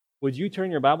would you turn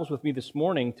your Bibles with me this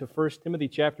morning to 1 Timothy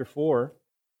chapter 4?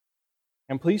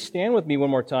 And please stand with me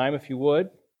one more time, if you would,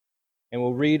 and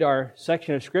we'll read our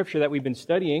section of Scripture that we've been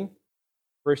studying,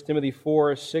 1 Timothy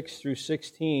 4, 6 through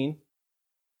 16.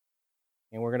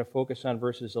 And we're going to focus on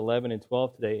verses 11 and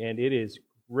 12 today, and it is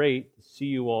great to see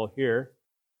you all here.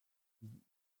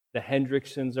 The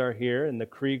Hendricksons are here, and the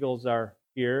Kriegels are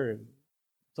here, and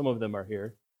some of them are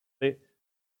here.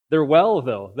 They're well,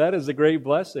 though. That is a great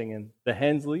blessing. And the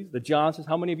Hensleys, the Johnsons,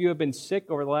 how many of you have been sick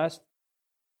over the last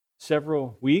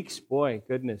several weeks? Boy,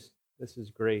 goodness, this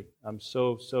is great. I'm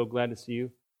so glad to see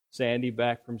you. Sandy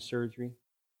back from surgery.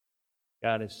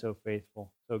 God is so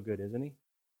faithful. So good, isn't He?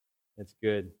 It's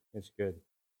good. It's good.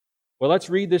 Well, let's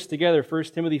read this together. 1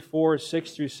 Timothy 4,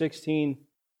 6 through 16.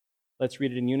 Let's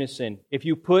read it in unison. If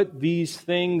you put these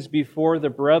things before the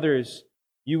brothers,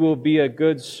 you will be a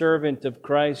good servant of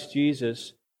Christ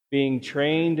Jesus, being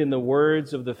trained in the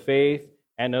words of the faith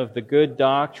and of the good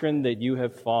doctrine that you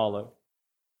have followed.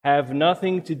 Have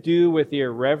nothing to do with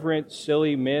irreverent,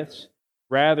 silly myths.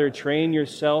 Rather, train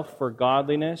yourself for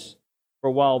godliness. For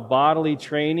while bodily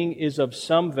training is of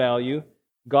some value,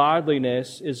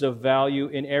 godliness is of value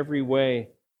in every way,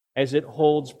 as it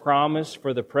holds promise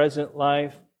for the present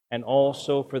life and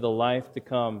also for the life to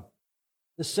come.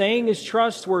 The saying is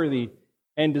trustworthy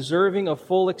and deserving of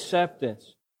full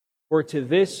acceptance. For to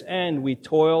this end we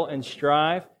toil and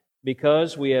strive,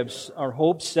 because we have our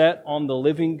hope set on the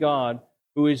living God,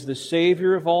 who is the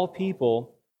Savior of all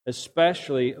people,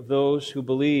 especially of those who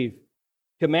believe.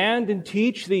 Command and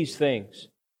teach these things.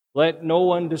 Let no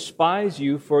one despise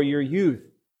you for your youth,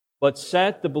 but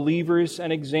set the believers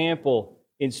an example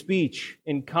in speech,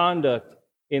 in conduct,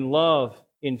 in love,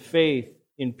 in faith,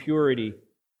 in purity.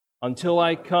 Until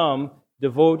I come,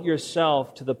 devote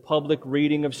yourself to the public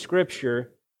reading of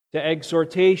Scripture, to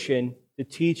exhortation, to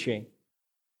teaching.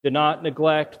 Do not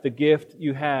neglect the gift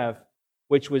you have,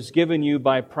 which was given you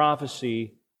by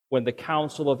prophecy when the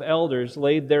council of elders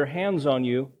laid their hands on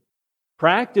you.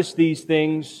 Practice these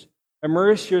things,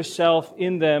 immerse yourself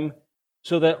in them,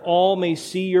 so that all may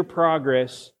see your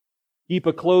progress. Keep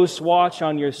a close watch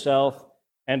on yourself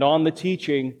and on the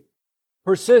teaching.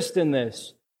 Persist in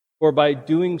this, for by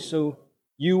doing so,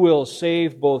 you will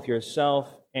save both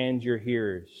yourself and your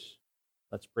hearers.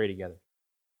 Let's pray together.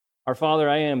 Our Father,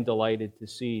 I am delighted to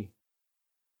see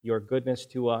your goodness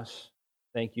to us.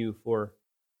 Thank you for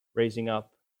raising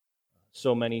up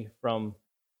so many from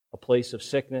a place of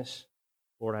sickness.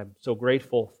 Lord, I'm so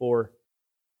grateful for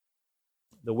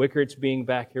the Wickards being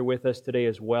back here with us today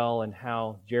as well, and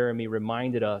how Jeremy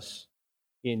reminded us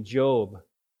in Job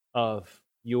of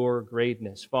your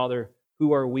greatness. Father,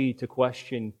 who are we to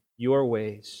question your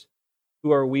ways?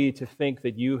 Who are we to think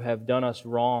that you have done us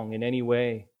wrong in any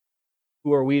way?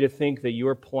 Who are we to think that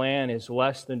your plan is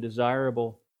less than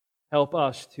desirable? Help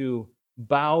us to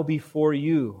bow before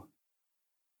you,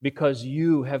 because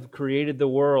you have created the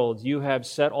world. You have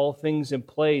set all things in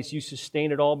place. You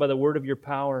sustain it all by the word of your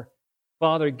power.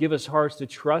 Father, give us hearts to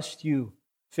trust you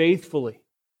faithfully,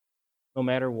 no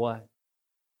matter what.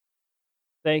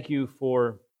 Thank you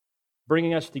for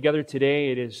bringing us together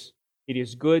today. It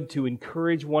is good to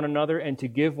encourage one another and to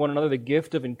give one another the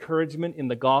gift of encouragement in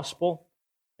the gospel.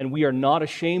 And we are not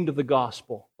ashamed of the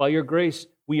gospel. By your grace,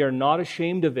 we are not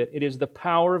ashamed of it. It is the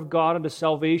power of God unto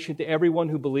salvation to everyone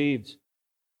who believes.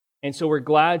 And so we're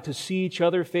glad to see each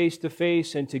other face to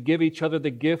face and to give each other the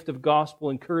gift of gospel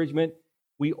encouragement.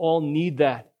 We all need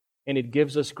that, and it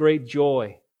gives us great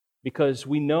joy because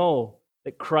we know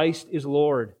that Christ is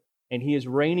Lord and He is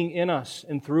reigning in us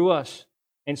and through us.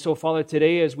 And so, Father,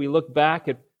 today as we look back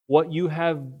at what you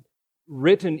have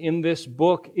written in this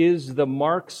book is the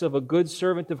marks of a good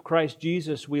servant of Christ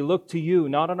Jesus. We look to you,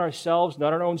 not on ourselves,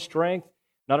 not on our own strength,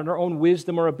 not on our own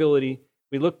wisdom or ability.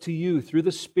 We look to you through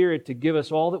the Spirit to give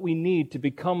us all that we need to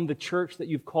become the church that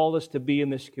you've called us to be in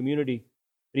this community.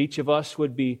 That each of us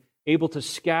would be able to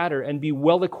scatter and be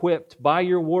well equipped by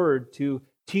your word to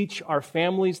teach our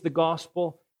families the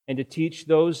gospel and to teach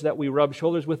those that we rub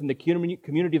shoulders with in the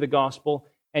community the gospel.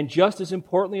 And just as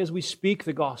importantly as we speak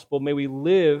the gospel, may we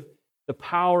live the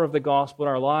power of the gospel in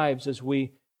our lives as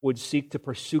we would seek to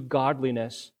pursue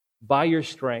godliness by your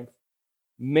strength.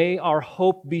 May our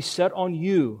hope be set on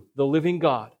you, the living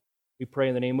God. We pray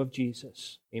in the name of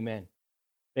Jesus. Amen.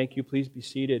 Thank you. Please be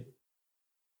seated.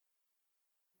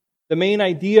 The main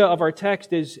idea of our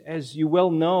text is, as you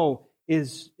well know,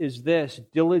 is this: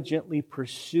 diligently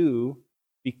pursue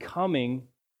becoming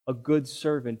a good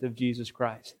servant of Jesus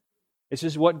Christ. This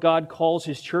is what God calls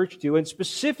His church to, and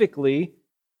specifically,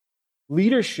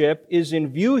 leadership is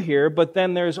in view here, but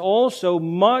then there's also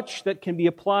much that can be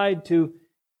applied to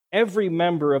every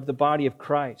member of the body of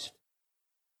Christ.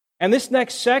 And this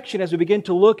next section, as we begin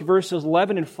to look at verses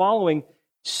 11 and following,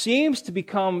 seems to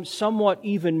become somewhat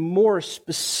even more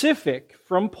specific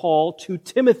from Paul to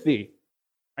Timothy.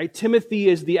 Right? Timothy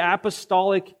is the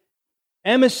apostolic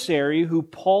emissary who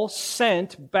Paul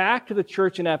sent back to the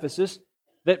church in Ephesus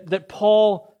that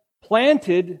Paul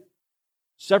planted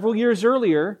several years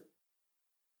earlier,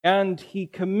 and he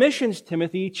commissions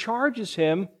Timothy, charges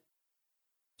him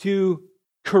to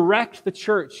correct the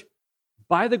church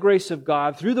by the grace of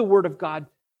God, through the Word of God,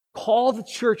 call the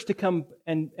church to come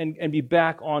and be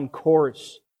back on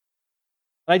course.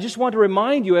 I just want to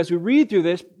remind you, as we read through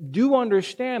this, do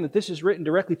understand that this is written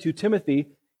directly to Timothy.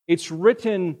 It's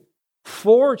written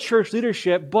for church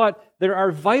leadership, but there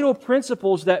are vital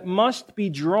principles that must be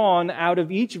drawn out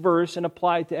of each verse and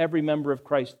applied to every member of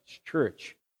Christ's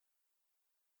church.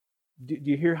 Do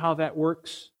you hear how that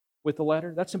works with the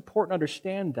letter? That's important to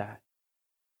understand that.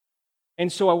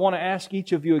 And so I want to ask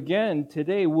each of you again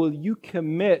today, will you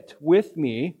commit with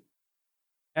me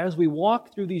as we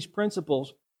walk through these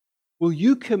principles? Will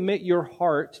you commit your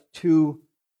heart to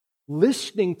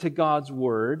listening to God's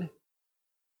Word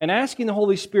and asking the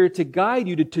Holy Spirit to guide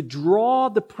you to draw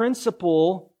the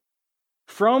principle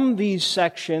from these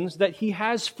sections that He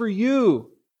has for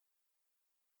you?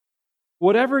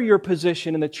 Whatever your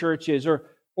position in the church is,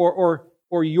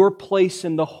 or your place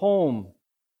in the home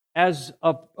as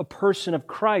a person of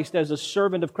Christ, as a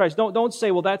servant of Christ. Don't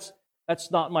say, well, that's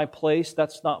not my place,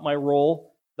 that's not my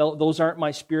role, those aren't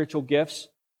my spiritual gifts.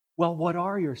 Well, what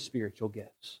are your spiritual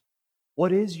gifts?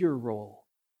 What is your role?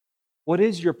 What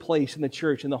is your place in the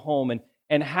church, in the home?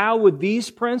 And how would these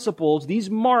principles, these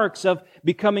marks of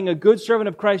becoming a good servant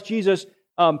of Christ Jesus,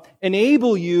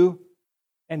 enable you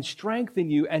and strengthen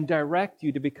you and direct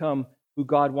you to become who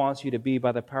God wants you to be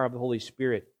by the power of the Holy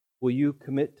Spirit? Will you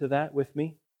commit to that with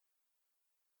me?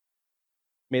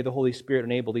 May the Holy Spirit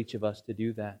enable each of us to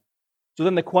do that. So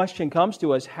then the question comes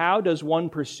to us, how does one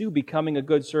pursue becoming a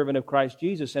good servant of Christ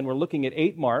Jesus? And we're looking at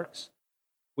 8 marks.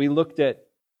 We looked at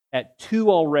 2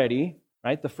 already,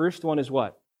 right? The first one is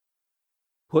what?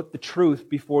 Put the truth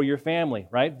before your family,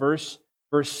 right? Verse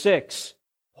 6,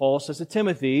 Paul says to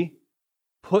Timothy,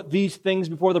 put these things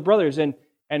before the brothers. And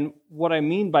what I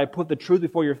mean by put the truth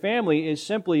before your family is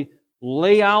simply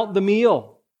lay out the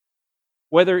meal.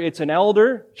 Whether it's an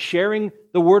elder sharing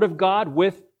the Word of God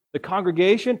with the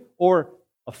congregation, or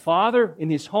a father in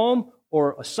his home,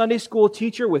 or a Sunday school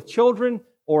teacher with children,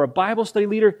 or a Bible study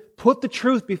leader, put the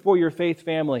truth before your faith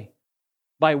family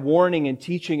by warning and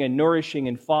teaching and nourishing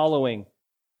and following.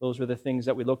 Those were the things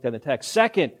that we looked at in the text.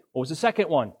 Second, what was the second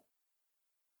one?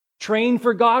 Train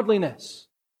for godliness.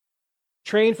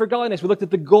 Train for godliness. We looked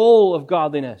at the goal of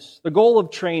godliness, the goal of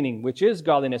training, which is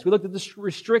godliness. We looked at the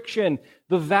restriction,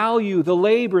 the value, the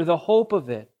labor, the hope of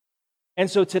it. And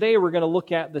so today we're going to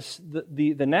look at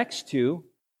the next 2,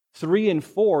 3 and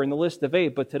 4 in the list of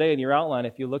 8. But today in your outline,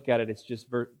 if you look at it, it's just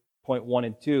point 1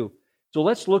 and 2. So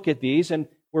let's look at these, and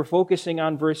we're focusing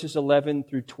on verses 11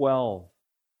 through 12.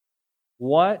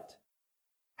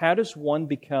 How does one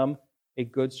become a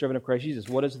good servant of Christ Jesus?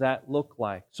 What does that look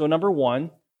like? So number 1,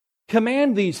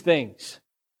 command these things.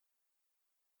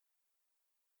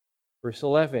 Verse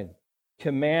 11,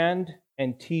 command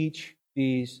and teach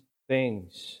these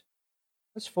things.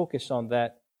 Let's focus on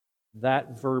that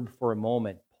verb for a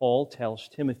moment. Paul tells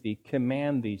Timothy,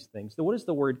 command these things. So what does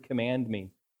the word command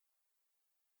mean?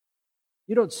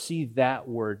 You don't see that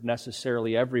word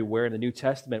necessarily everywhere in the New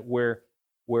Testament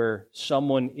where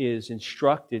someone is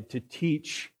instructed to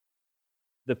teach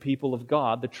the people of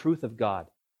God the truth of God.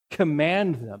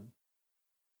 Command them.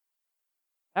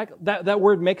 That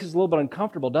word makes us a little bit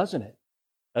uncomfortable, doesn't it?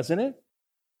 Doesn't it?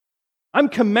 I'm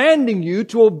commanding you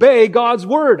to obey God's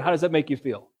word. How does that make you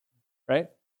feel? Right?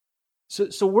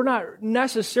 So we're not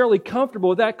necessarily comfortable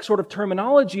with that sort of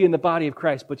terminology in the body of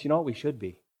Christ, but you know what? We should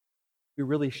be. We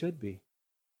really should be.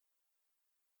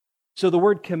 So the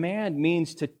word command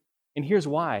means to, and here's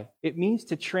why. It means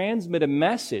to transmit a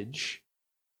message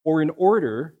or an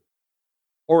order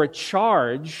or a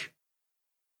charge,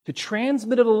 to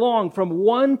transmit it along from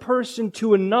one person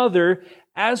to another,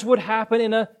 as would happen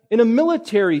in a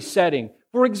military setting.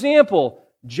 For example,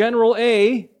 General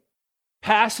A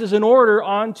passes an order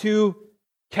on to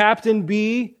Captain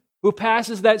B, who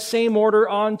passes that same order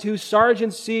on to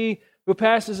Sergeant C, who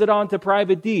passes it on to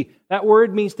Private D. That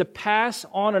word means to pass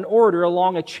on an order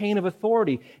along a chain of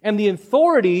authority. And the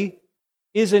authority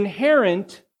is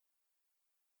inherent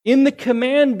in the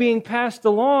command being passed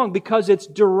along because it's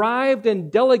derived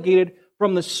and delegated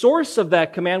from the source of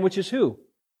that command, which is who?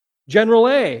 General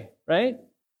A, right?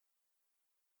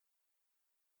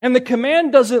 And the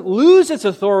command doesn't lose its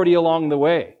authority along the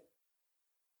way.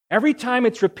 Every time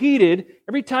it's repeated,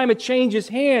 every time it changes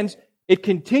hands, it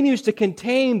continues to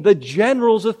contain the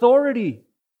general's authority.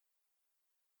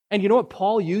 And you know what?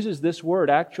 Paul uses this word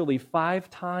actually 5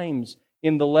 times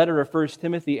in the letter of 1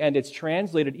 Timothy, and it's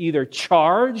translated either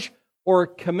charge or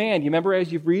command. You remember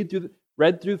as you've read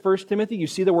through 1 Timothy, you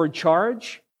see the word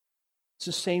charge? It's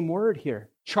the same word here.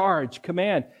 Charge,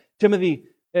 command. Timothy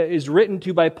is written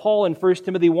to by Paul in 1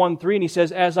 Timothy 1:3, and he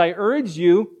says, "As I urged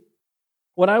you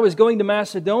when I was going to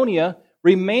Macedonia,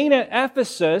 remain at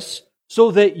Ephesus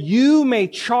so that you may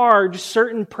charge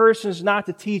certain persons not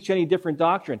to teach any different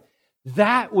doctrine."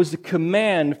 That was the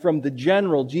command from the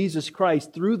general, Jesus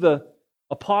Christ, through the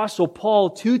Apostle Paul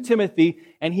to Timothy,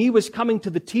 and he was coming to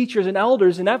the teachers and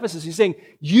elders in Ephesus. He's saying,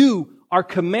 you are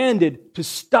commanded to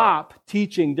stop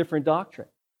teaching different doctrine.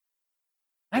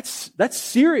 That's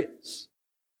serious.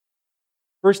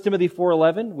 1 Timothy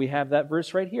 4:11, we have that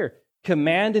verse right here.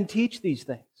 Command and teach these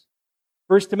things.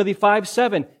 1 Timothy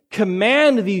 5:7,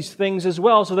 command these things as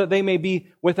well so that they may be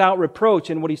without reproach.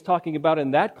 And what he's talking about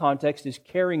in that context is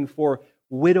caring for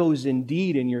widows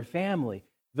indeed in your family,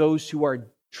 those who are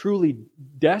truly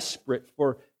desperate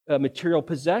for material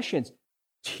possessions.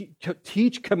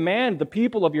 Teach, command the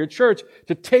people of your church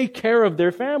to take care of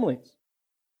their families.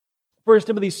 1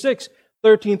 Timothy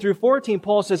 6:13 through 14,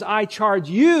 Paul says, "I charge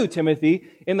you, Timothy,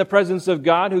 in the presence of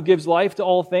God who gives life to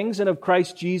all things and of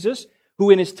Christ Jesus, who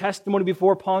in his testimony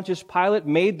before Pontius Pilate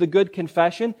made the good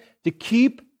confession, to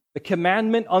keep the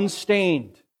commandment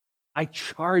unstained. I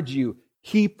charge you,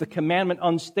 keep the commandment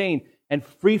unstained and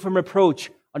free from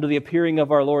reproach under the appearing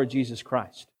of our Lord Jesus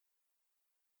Christ."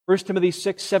 1 Timothy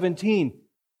 6:17,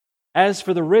 "As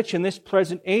for the rich in this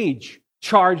present age,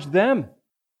 charge them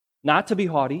not to be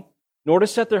haughty, nor to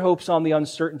set their hopes on the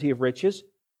uncertainty of riches,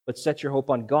 but set your hope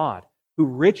on God, who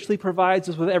richly provides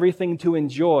us with everything to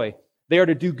enjoy. They are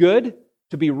to do good,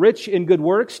 to be rich in good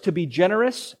works, to be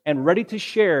generous and ready to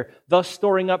share, thus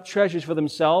storing up treasures for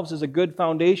themselves as a good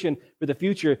foundation for the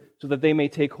future, so that they may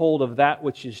take hold of that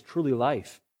which is truly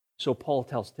life." So Paul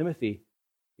tells Timothy,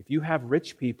 if you have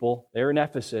rich people there in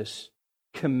Ephesus,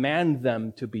 command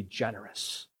them to be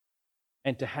generous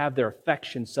and to have their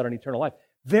affections set on eternal life.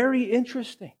 Very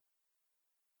interesting.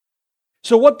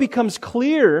 So what becomes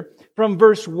clear from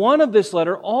verse 1 of this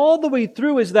letter all the way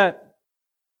through is that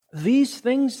these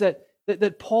things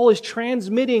that Paul is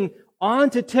transmitting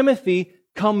on to Timothy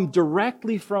come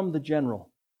directly from the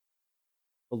general,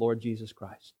 the Lord Jesus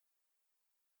Christ.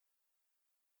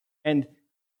 And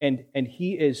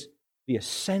he is the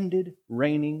ascended,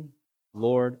 reigning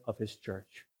Lord of his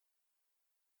church.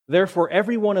 Therefore,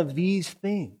 every one of these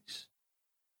things,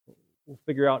 we'll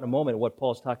figure out in a moment what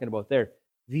Paul's talking about there,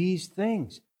 these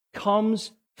things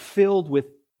comes filled with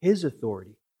his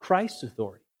authority, Christ's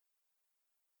authority,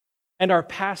 and are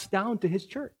passed down to his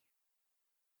church.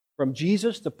 From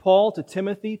Jesus to Paul to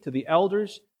Timothy to the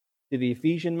elders to the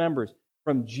Ephesian members.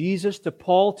 From Jesus to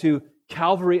Paul to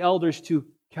Calvary elders to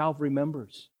Calvary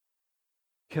members.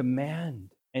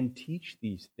 Command and teach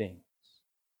these things.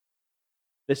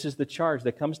 This is the charge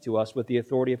that comes to us with the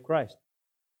authority of Christ.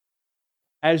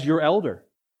 As your elder,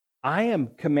 I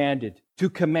am commanded to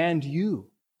command you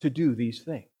to do these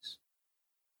things.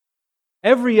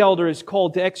 Every elder is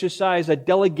called to exercise a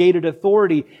delegated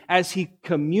authority as he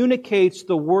communicates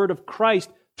the word of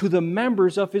Christ to the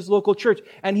members of his local church.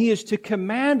 And he is to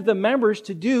command the members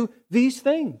to do these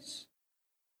things.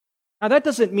 Now, that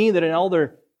doesn't mean that an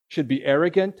elder should be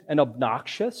arrogant and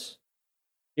obnoxious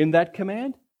in that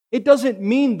command. It doesn't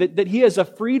mean that he has a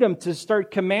freedom to start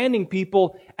commanding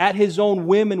people at his own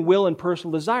whim and will and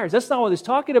personal desires. That's not what it's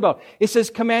talking about. It says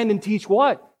command and teach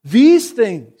what? These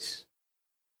things.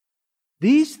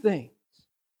 These things.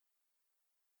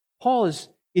 Paul is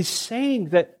saying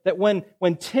that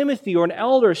when Timothy or an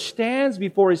elder stands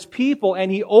before his people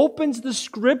and he opens the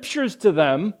Scriptures to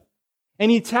them and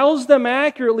he tells them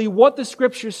accurately what the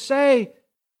Scriptures say,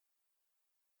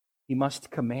 he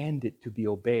must command it to be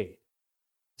obeyed.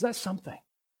 Is that something?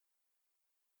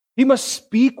 He must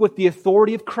speak with the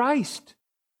authority of Christ.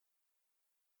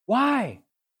 Why?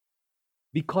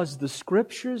 Because the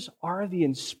Scriptures are the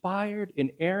inspired,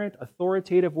 inerrant,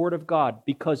 authoritative Word of God.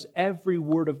 Because every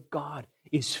Word of God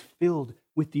is filled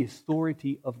with the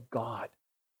authority of God.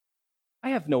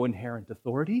 I have no inherent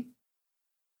authority.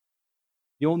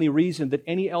 The only reason that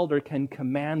any elder can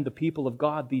command the people of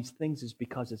God these things is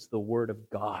because it's the Word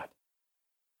of God,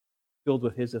 filled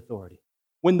with His authority.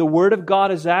 When the Word of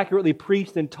God is accurately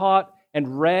preached and taught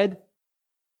and read,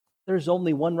 there's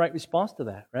only one right response to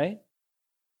that, right?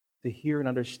 To hear and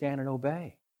understand and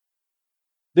obey.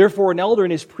 Therefore, an elder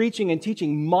in his preaching and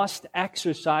teaching must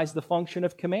exercise the function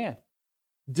of command.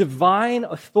 Divine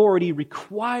authority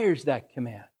requires that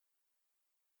command.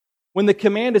 When the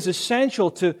command is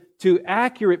essential to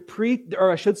accurate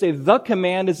the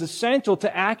command is essential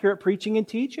to accurate preaching and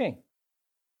teaching.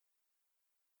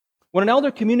 When an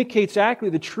elder communicates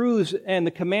accurately the truths and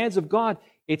the commands of God,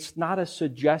 it's not a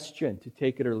suggestion to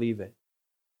take it or leave it.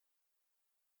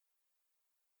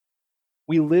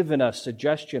 We live in a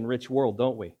suggestion-rich world,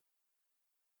 don't we?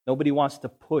 Nobody wants to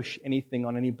push anything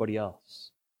on anybody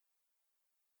else.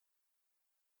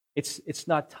 It's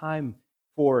not time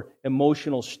for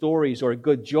emotional stories or a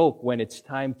good joke when it's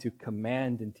time to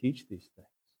command and teach these things,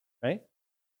 right?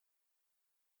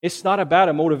 It's not about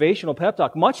a motivational pep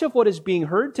talk. Much of what is being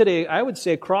heard today, I would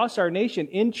say, across our nation,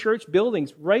 in church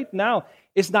buildings right now,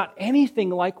 is not anything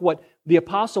like what the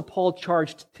Apostle Paul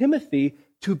charged Timothy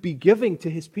to be giving to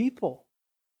his people.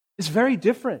 It's very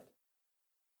different.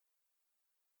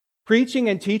 Preaching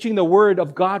and teaching the Word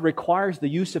of God requires the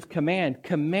use of command.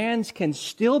 Commands can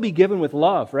still be given with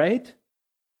love, right?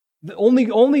 The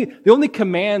only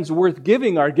commands worth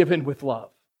giving are given with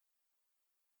love.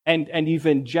 And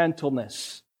even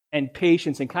gentleness and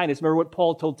patience and kindness. Remember what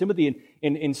Paul told Timothy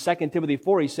in 2 Timothy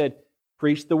 4? He said,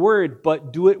 preach the Word,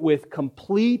 but do it with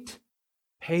complete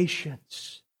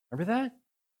patience. Remember that?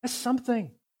 That's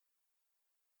something.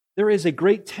 There is a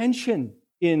great tension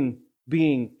in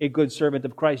being a good servant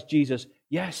of Christ Jesus.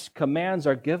 Yes, commands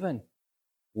are given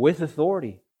with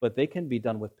authority, but they can be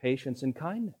done with patience and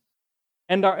kindness.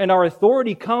 And our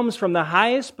authority comes from the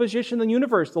highest position in the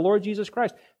universe, the Lord Jesus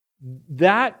Christ.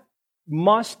 That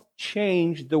must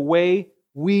change the way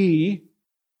we,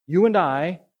 you and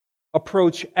I,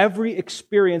 approach every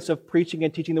experience of preaching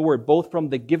and teaching the Word, both from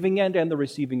the giving end and the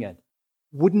receiving end.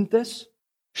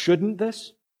 Shouldn't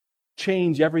this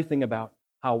change everything about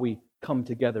how we come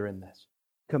together in this?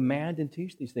 Command and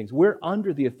teach these things. We're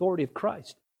under the authority of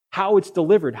Christ. How it's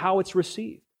delivered, how it's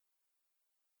received.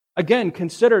 Again,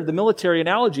 consider the military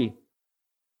analogy.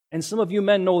 And some of you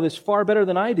men know this far better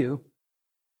than I do.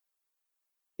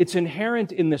 It's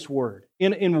inherent in this word.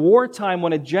 In wartime,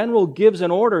 when a general gives an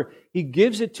order, he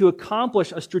gives it to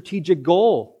accomplish a strategic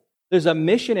goal. There's a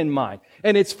mission in mind.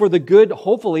 And it's for the good,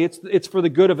 hopefully, it's for the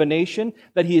good of a nation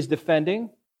that he is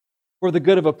defending, for the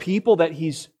good of a people that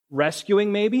he's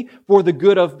rescuing maybe, for the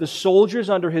good of the soldiers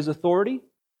under his authority.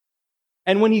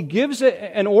 And when he gives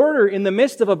an order in the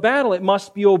midst of a battle, it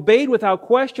must be obeyed without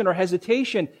question or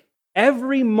hesitation.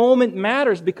 Every moment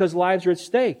matters because lives are at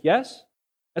stake, yes?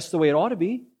 That's the way it ought to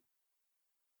be.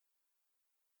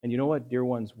 And you know what, dear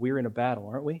ones? We're in a battle,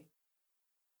 aren't we?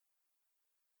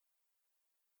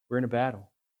 We're in a battle.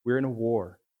 We're in a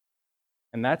war.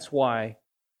 And that's why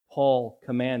Paul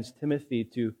commands Timothy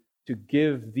to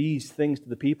give these things to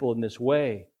the people in this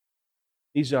way.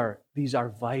 These are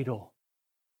vital,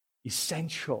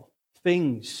 essential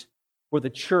things for the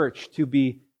church to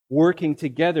be working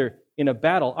together in a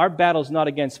battle. Our battle is not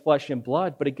against flesh and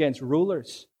blood, but against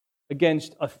rulers,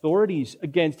 against authorities,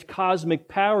 against cosmic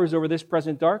powers over this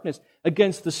present darkness,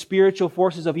 against the spiritual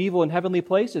forces of evil in heavenly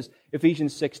places,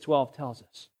 Ephesians 6:12 tells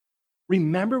us.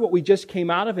 Remember what we just came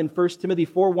out of in 1 Timothy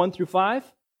 4, 1 through 5?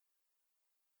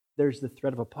 There's the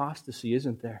threat of apostasy,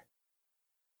 isn't there?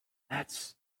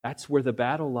 That's where the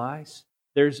battle lies.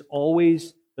 There's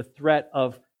always the threat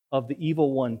of the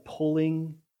evil one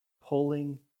pulling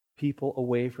people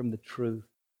away from the truth.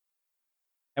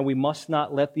 And we must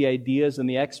not let the ideas and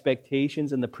the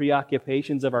expectations and the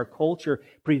preoccupations of our culture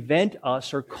prevent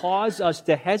us or cause us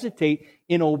to hesitate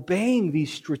in obeying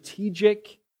these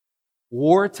strategic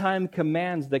wartime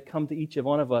commands that come to each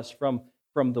one of us from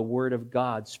the Word of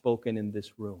God spoken in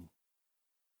this room.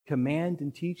 Command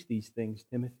and teach these things,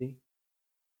 Timothy.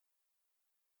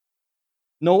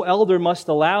 No elder must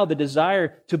allow the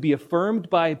desire to be affirmed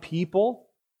by people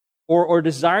or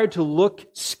desire to look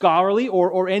scholarly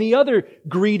or any other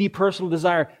greedy personal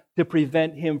desire to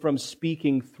prevent him from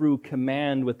speaking through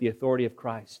command with the authority of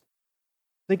Christ.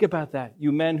 Think about that.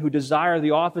 You men who desire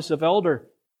the office of elder,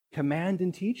 command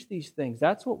and teach these things.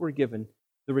 That's what we're given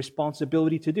the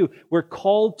responsibility to do. We're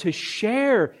called to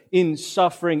share in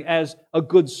suffering as a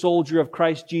good soldier of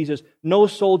Christ Jesus. No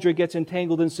soldier gets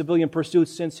entangled in civilian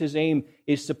pursuits since his aim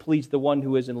is to please the one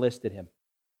who has enlisted him.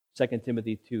 2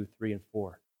 Timothy 2, 3, and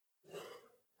 4.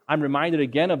 I'm reminded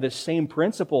again of this same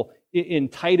principle in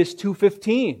Titus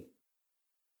 2:15.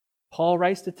 Paul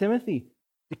writes to Timothy,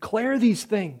 declare these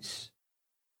things.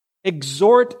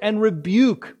 Exhort and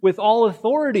rebuke with all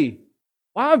authority.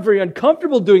 Wow, I'm very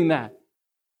uncomfortable doing that.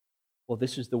 Well,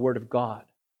 this is the Word of God,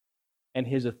 and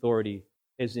His authority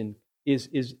is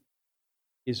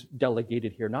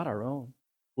delegated here, not our own.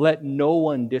 Let no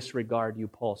one disregard you,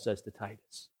 Paul says to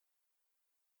Titus.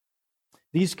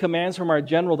 These commands from our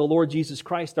general, the Lord Jesus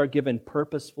Christ, are given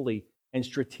purposefully and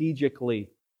strategically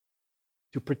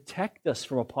to protect us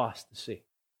from apostasy,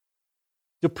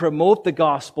 to promote the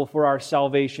gospel for our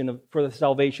salvation, for the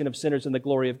salvation of sinners and the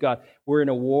glory of God. We're in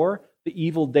a war. The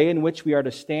evil day in which we are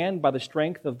to stand by the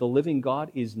strength of the living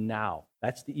God is now.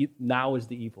 Now is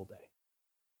the evil day.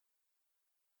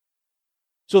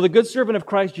 So the good servant of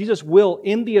Christ Jesus will,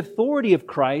 in the authority of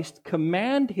Christ,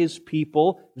 command his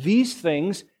people these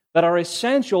things that are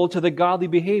essential to the godly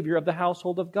behavior of the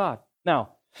household of God.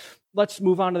 Now, let's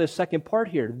move on to the second part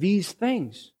here. These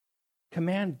things.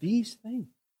 Command these things.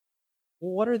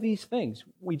 Well, what are these things?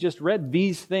 We just read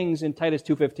these things in Titus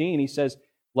 2:15. He says,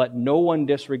 let no one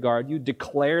disregard you.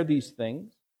 Declare these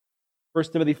things. 1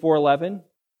 Timothy 4:11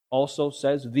 also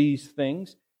says these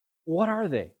things. What are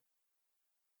they?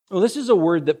 Well, this is a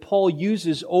word that Paul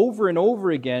uses over and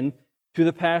over again through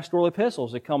the pastoral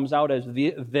epistles. It comes out as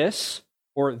this,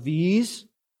 or these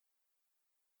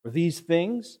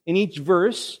things. In each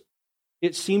verse,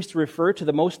 it seems to refer to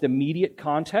the most immediate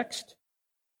context.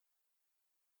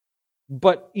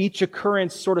 But each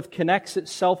occurrence sort of connects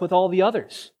itself with all the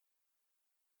others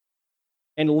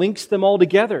and links them all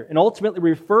together and ultimately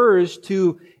refers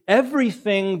to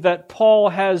everything that Paul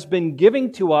has been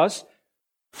giving to us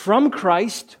from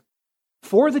Christ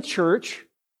for the church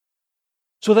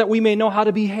so that we may know how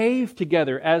to behave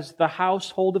together as the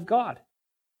household of God,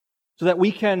 so that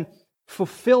we can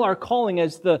fulfill our calling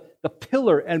as the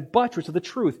pillar and buttress of the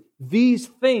truth. These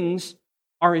things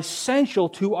are essential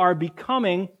to our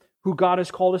becoming who God has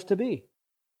called us to be.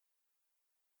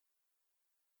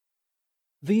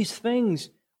 These things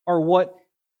are what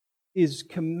is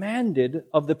commanded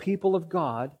of the people of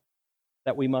God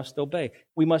that we must obey.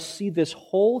 We must see this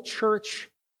whole church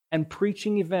and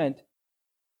preaching event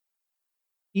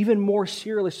even more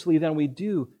seriously than we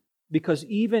do, because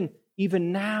even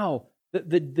now,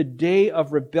 the day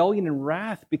of rebellion and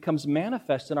wrath becomes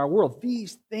manifest in our world.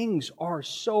 These things are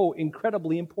so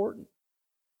incredibly important.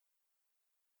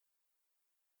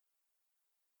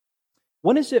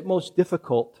 When is it most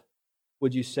difficult,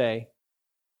 would you say,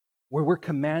 where we're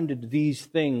commanded these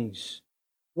things?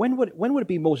 When would it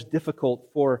be most difficult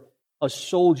for a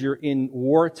soldier in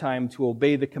wartime to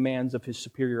obey the commands of his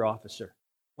superior officer?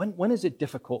 When is it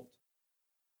difficult?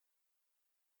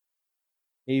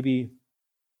 Maybe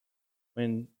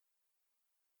when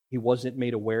he wasn't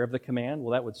made aware of the command?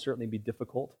 Well, that would certainly be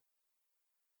difficult.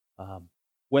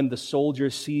 When the soldier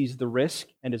sees the risk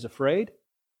and is afraid?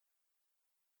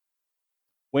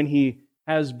 When he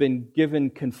has been given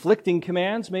conflicting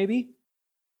commands, maybe?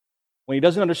 When he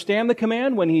doesn't understand the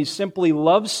command? When he simply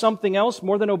loves something else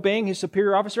more than obeying his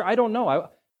superior officer? I don't know.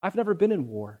 I've never been in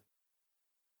war.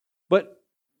 But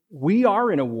we are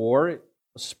in a war, a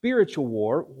spiritual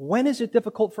war. When is it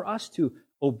difficult for us to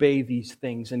obey these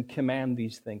things and command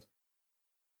these things?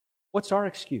 What's our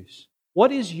excuse?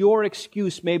 What is your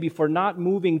excuse maybe for not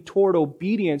moving toward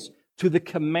obedience to the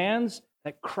commands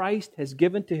that Christ has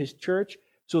given to His church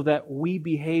so that we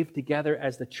behave together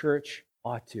as the church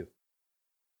ought to?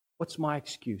 What's my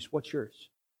excuse? What's yours?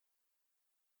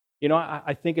 You know,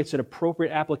 I think it's an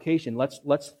appropriate application.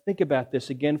 Let's think about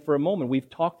this again for a moment. We've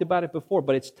talked about it before,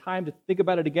 but it's time to think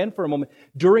about it again for a moment.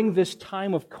 During this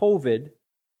time of COVID,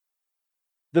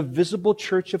 the visible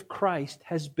church of Christ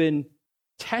has been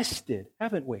tested,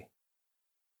 haven't we?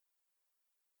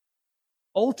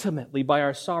 Ultimately by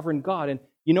our sovereign God. And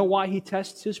you know why He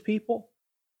tests His people?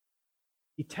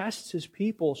 He tests His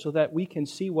people so that we can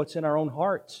see what's in our own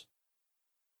hearts.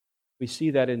 We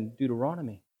see that in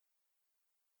Deuteronomy.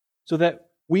 So that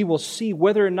we will see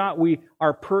whether or not we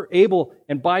are able,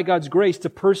 and by God's grace, to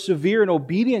persevere in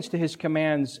obedience to His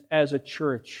commands as a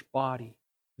church body.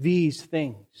 These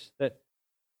things that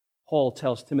Paul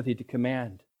tells Timothy to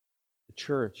command the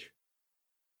church.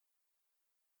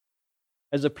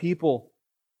 As a people,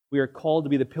 we are called to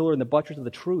be the pillar and the buttress of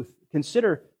the truth.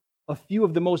 Consider a few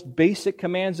of the most basic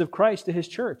commands of Christ to His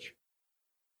church.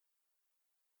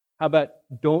 How about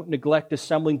don't neglect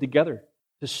assembling together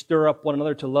to stir up one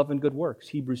another to love and good works?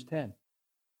 Hebrews 10.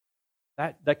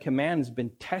 That command has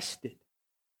been tested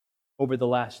over the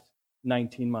last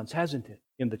 19 months, hasn't it,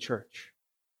 in the church?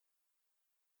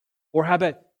 Or how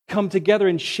about come together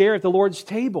and share at the Lord's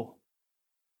table?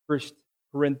 1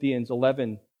 Corinthians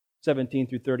 11, 17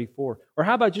 through 34. Or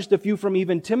how about just a few from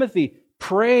even Timothy?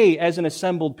 Pray as an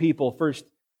assembled people, 1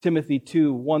 Timothy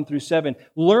 2, 1 through 7.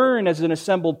 Learn as an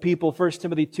assembled people, 1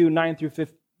 Timothy 2, 9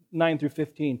 through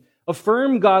 15.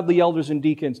 Affirm godly elders and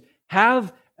deacons.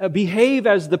 Behave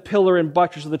as the pillar and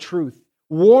buttress of the truth.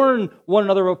 warn one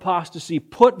another of apostasy,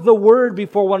 put the word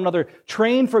before one another,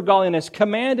 train for godliness,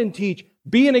 command and teach,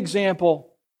 be an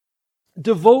example,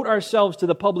 devote ourselves to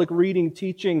the public reading,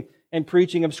 teaching, and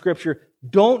preaching of Scripture.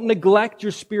 Don't neglect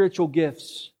your spiritual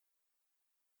gifts.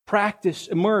 Practice,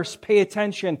 immerse, pay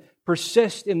attention,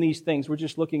 persist in these things. We're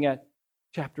just looking at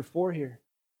chapter 4 here.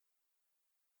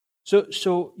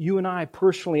 So you and I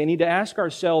personally, I need to ask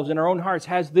ourselves in our own hearts,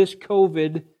 has this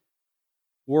COVID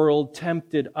world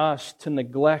tempted us to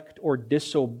neglect or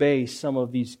disobey some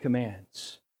of these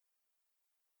commands?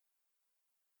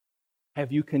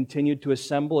 Have you continued to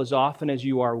assemble as often as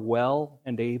you are well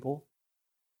and able?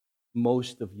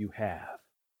 Most of you have.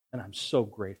 And I'm so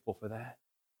grateful for that.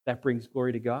 That brings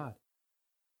glory to God.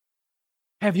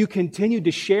 Have you continued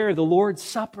to share the Lord's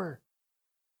Supper?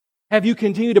 Have you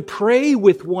continued to pray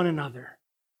with one another?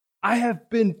 I have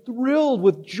been thrilled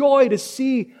with joy to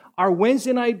see our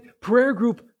Wednesday night prayer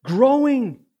group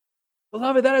growing.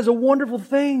 Beloved, that is a wonderful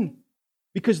thing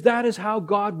because that is how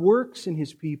God works in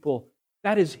His people.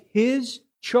 That is His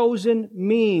chosen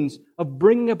means of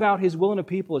bringing about His will in a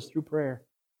people is through prayer.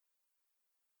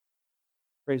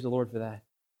 Praise the Lord for that.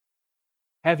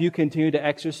 Have you continued to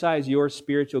exercise your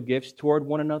spiritual gifts toward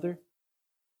one another?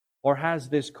 Or has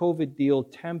this COVID deal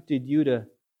tempted you to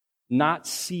not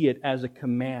see it as a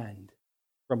command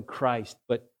from Christ,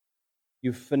 but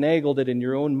you've finagled it in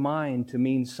your own mind to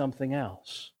mean something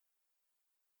else?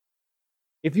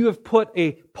 If you have put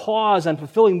a pause on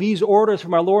fulfilling these orders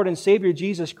from our Lord and Savior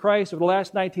Jesus Christ over the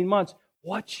last 19 months,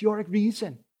 what's your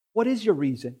reason? What is your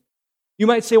reason? You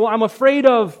might say, well, I'm afraid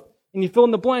of, and you fill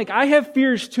in the blank. I have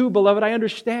fears too, beloved. I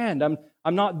understand.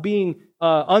 I'm not being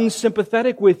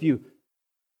unsympathetic with you.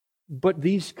 But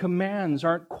these commands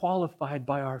aren't qualified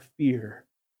by our fear.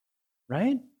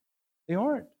 Right? They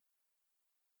aren't.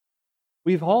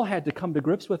 We've all had to come to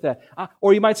grips with that.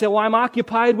 Or you might say, well, I'm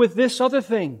occupied with this other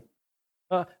thing.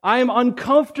 I am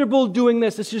uncomfortable doing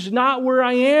this. This is not where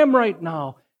I am right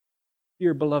now.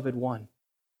 Dear beloved one,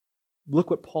 look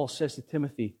what Paul says to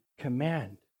Timothy.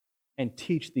 Command and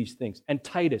teach these things. And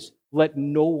Titus, let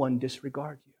no one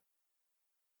disregard you.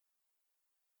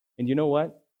 And you know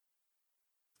what?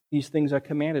 These things are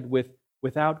commanded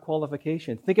without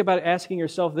qualification. Think about asking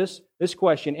yourself this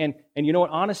question. And you know what?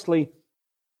 Honestly,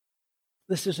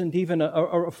 this isn't even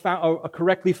a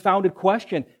correctly founded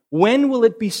question. When will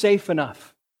it be safe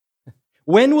enough?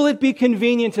 When will it be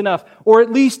convenient enough? Or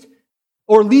at least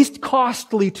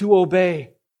costly to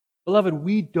obey? Beloved,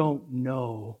 we don't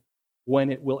know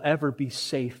when it will ever be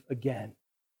safe again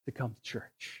to come to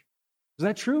church. Isn't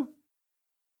that true?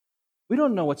 We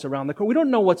don't know what's around the corner. We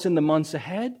don't know what's in the months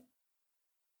ahead.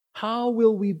 How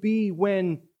will we be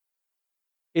when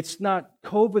it's not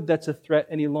COVID that's a threat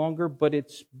any longer, but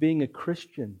it's being a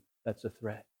Christian that's a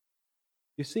threat?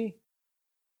 You see?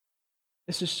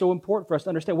 This is so important for us to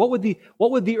understand. What would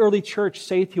the early church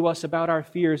say to us about our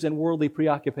fears and worldly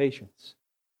preoccupations?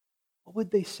 What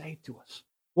would they say to us?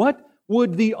 What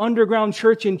would the underground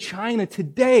church in China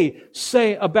today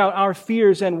say about our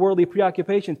fears and worldly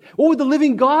preoccupations? What would the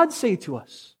living God say to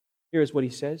us? Here's what He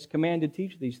says. Command and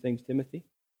teach these things, Timothy.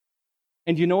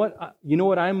 And you know what? You know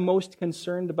what I'm most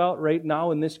concerned about right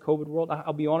now in this COVID world?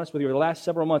 I'll be honest with you. The last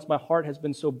several months, my heart has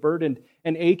been so burdened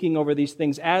and aching over these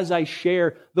things as I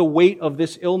share the weight of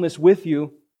this illness with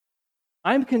you.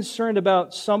 I'm concerned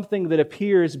about something that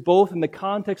appears both in the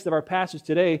context of our passage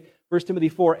today, 1 Timothy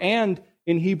 4, and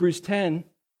in Hebrews 10.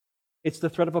 It's the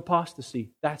threat of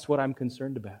apostasy. That's what I'm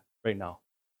concerned about right now.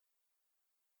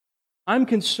 I'm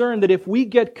concerned that if we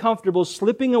get comfortable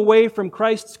slipping away from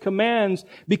Christ's commands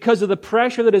because of the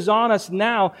pressure that is on us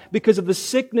now, because of the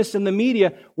sickness in the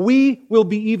media, we will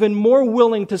be even more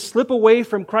willing to slip away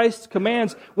from Christ's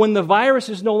commands when the virus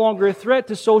is no longer a threat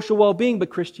to social well-being, but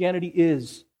Christianity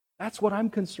is. That's what I'm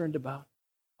concerned about.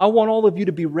 I want all of you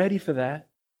to be ready for that.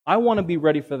 I want to be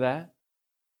ready for that.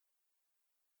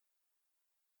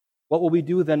 What will we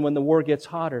do then when the war gets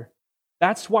hotter?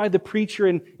 That's why the preacher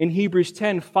in Hebrews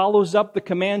 10 follows up the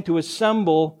command to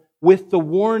assemble with the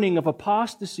warning of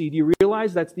apostasy. Do you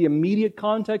realize that's the immediate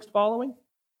context following?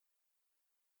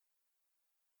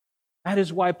 That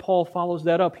is why Paul follows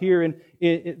that up here in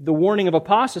the warning of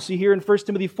apostasy here in 1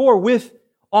 Timothy 4 with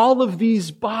all of these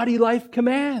body life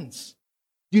commands.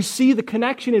 Do you see the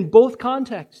connection in both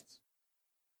contexts?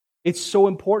 It's so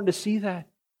important to see that.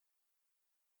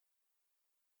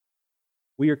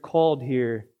 We are called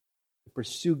here to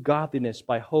pursue godliness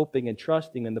by hoping and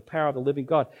trusting in the power of the living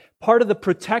God. Part of the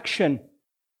protection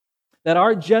that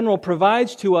our general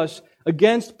provides to us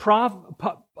against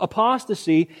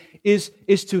apostasy is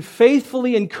to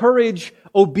faithfully encourage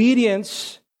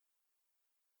obedience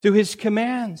to His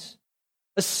commands.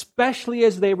 especially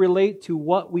as they relate to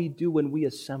what we do when we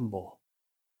assemble.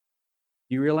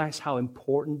 Do you realize how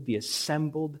important the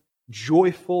assembled,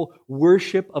 joyful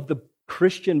worship of the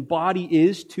Christian body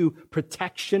is to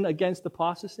protection against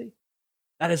apostasy?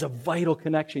 That is a vital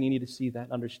connection. You need to see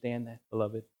that, understand that,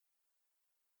 beloved.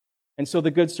 And so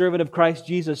the good servant of Christ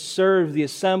Jesus serves the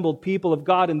assembled people of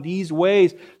God in these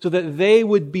ways so that they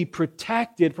would be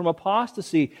protected from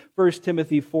apostasy. 1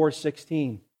 Timothy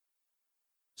 4:16.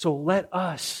 So let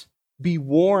us be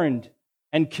warned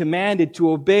and commanded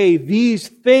to obey these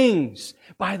things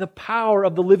by the power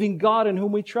of the living God in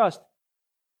whom we trust.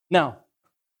 Now,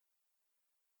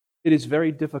 it is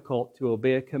very difficult to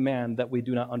obey a command that we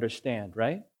do not understand,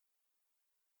 right?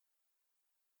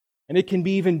 And it can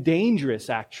be even dangerous,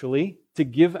 actually, to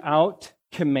give out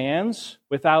commands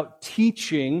without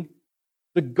teaching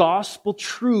the gospel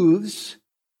truths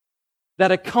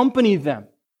that accompany them.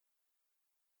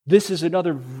 This is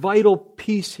another vital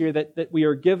piece here that we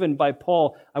are given by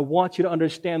Paul. I want you to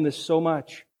understand this so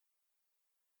much.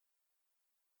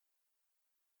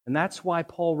 And that's why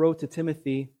Paul wrote to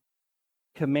Timothy,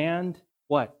 command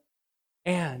what?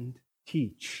 And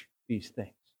teach these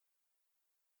things.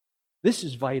 This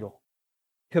is vital.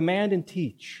 Command and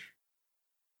teach.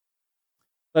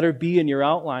 Let her be in your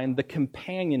outline the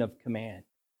companion of command.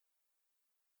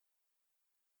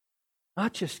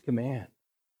 Not just command.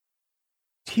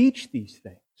 Teach these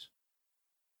things.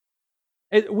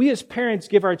 We as parents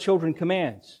give our children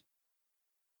commands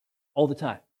all the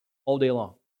time, all day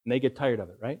long. And they get tired of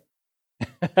it, right?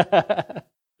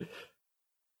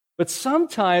 But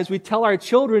sometimes we tell our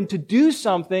children to do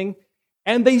something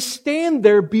and they stand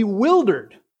there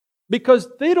bewildered because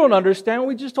they don't understand what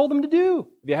we just told them to do.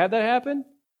 Have you had that happen?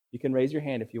 You can raise your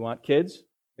hand if you want. Kids, have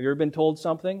you ever been told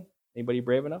something? Anybody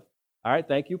brave enough? All right,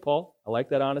 thank you, Paul. I like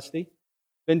that honesty.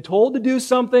 Been told to do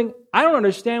something. I don't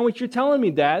understand what you're telling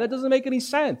me, Dad. That doesn't make any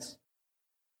sense.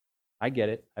 I get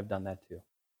it. I've done that too.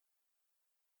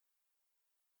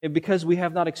 And because we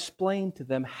have not explained to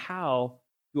them how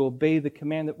to obey the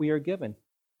command that we are given.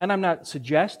 And I'm not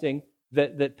suggesting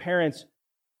that parents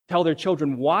tell their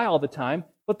children why all the time,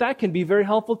 but that can be very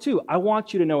helpful too. I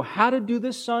want you to know how to do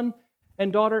this, son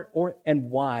and daughter,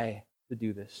 and why to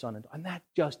do this, son and daughter. And that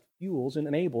just fuels and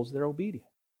enables their obedience.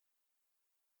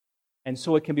 And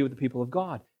so it can be with the people of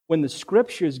God. When the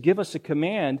Scriptures give us a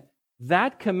command,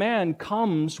 that command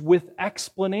comes with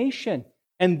explanation.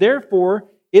 And therefore,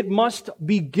 it must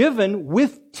be given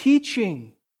with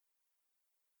teaching.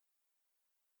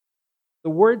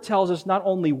 The Word tells us not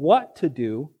only what to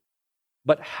do,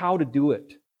 but how to do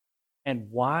it and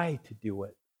why to do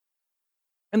it.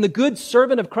 And the good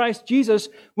servant of Christ Jesus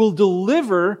will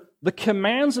deliver the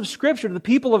commands of Scripture to the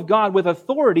people of God with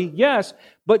authority, yes,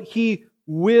 but he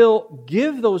will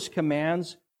give those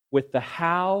commands with the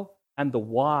how and the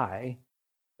why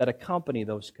that accompany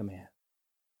those commands.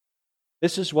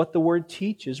 This is what the word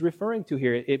teach is referring to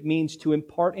here. It means to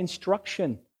impart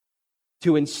instruction,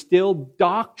 to instill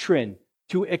doctrine,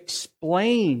 to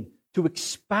explain, to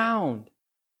expound.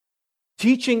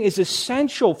 Teaching is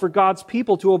essential for God's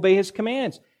people to obey His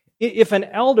commands. If an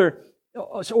elder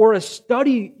or a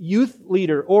study youth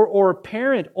leader or a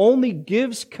parent only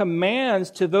gives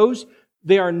commands to those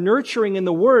they are nurturing in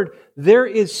the Word, there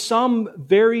is some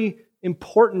very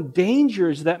important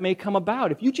dangers that may come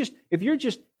about. If you're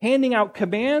just handing out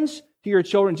commands to your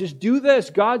children, just do this,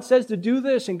 God says to do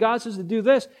this, and God says to do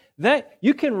this, that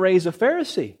you can raise a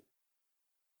Pharisee.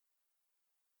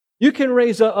 You can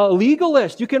raise a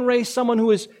legalist. You can raise someone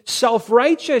who is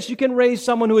self-righteous. You can raise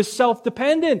someone who is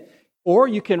self-dependent. Or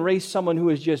you can raise someone who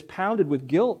is just pounded with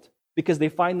guilt because they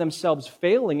find themselves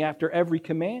failing after every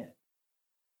command.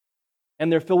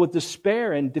 And they're filled with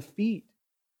despair and defeat.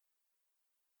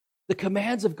 The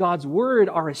commands of God's Word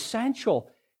are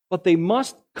essential, but they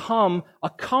must come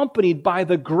accompanied by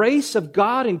the grace of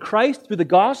God in Christ through the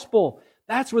gospel.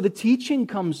 That's where the teaching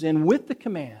comes in with the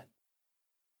command.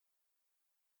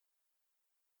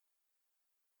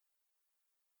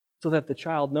 So that the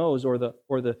child knows, or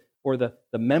the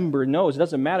member knows. It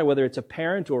doesn't matter whether it's a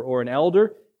parent or an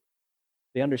elder.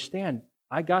 They understand,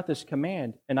 I got this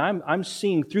command, and I'm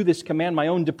seeing through this command my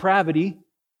own depravity.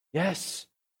 Yes.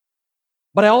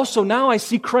 But I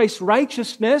see Christ's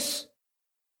righteousness,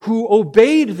 who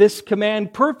obeyed this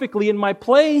command perfectly in my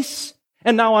place,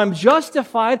 and now I'm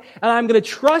justified, and I'm going to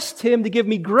trust Him to give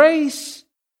me grace.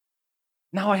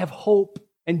 Now I have hope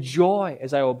and joy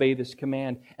as I obey this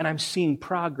command, and I'm seeing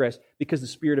progress because the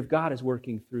Spirit of God is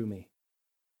working through me.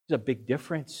 There's a big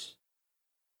difference.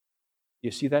 You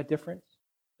see that difference?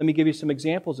 Let me give you some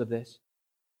examples of this.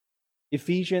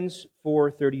 Ephesians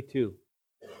 4:32.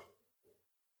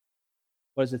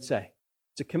 What does it say?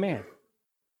 It's a command.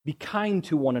 Be kind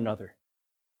to one another,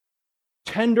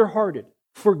 tender-hearted,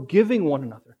 forgiving one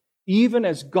another, even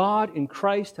as God in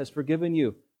Christ has forgiven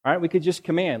you. All right, we could just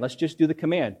command. Let's just do the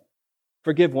command.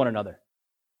 Forgive one another.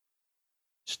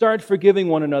 Start forgiving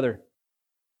one another.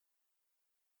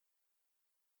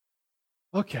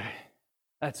 Okay,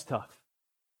 that's tough.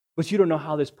 But you don't know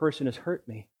how this person has hurt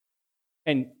me.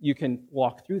 And you can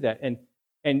walk through that.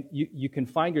 And you can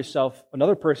find yourself,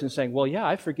 another person saying, well, yeah,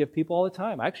 I forgive people all the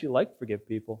time. I actually like to forgive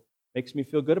people. Makes me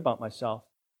feel good about myself.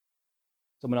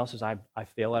 Someone else says, I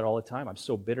fail at it all the time. I'm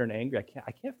so bitter and angry.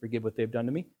 I can't forgive what they've done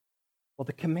to me. Well,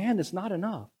 the command is not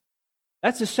enough.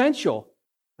 That's essential,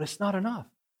 but it's not enough.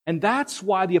 And that's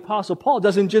why the Apostle Paul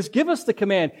doesn't just give us the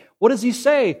command. What does he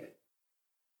say?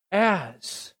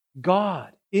 As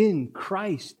God in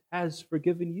Christ has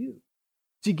forgiven you.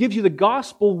 He gives you the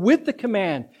gospel with the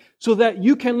command so that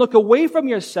you can look away from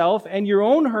yourself and your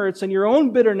own hurts and your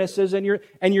own bitternesses and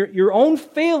your own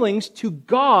failings to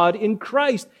God in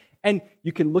Christ. And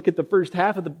you can look at the first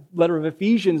half of the letter of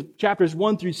Ephesians, chapters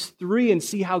 1 through 3, and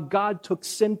see how God took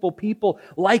sinful people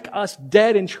like us,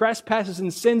 dead in trespasses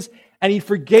and sins, and He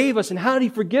forgave us. And how did He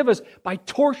forgive us? By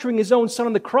torturing His own Son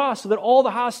on the cross so that all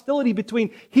the hostility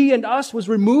between He and us was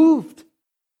removed.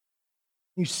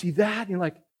 You see that, and you're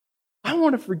like, I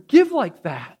want to forgive like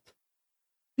that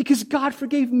because God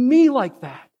forgave me like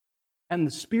that. And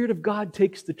the Spirit of God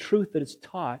takes the truth that is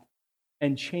taught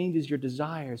and changes your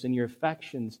desires and your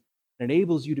affections and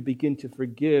enables you to begin to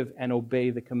forgive and obey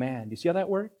the command. You see how that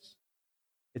works?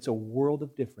 It's a world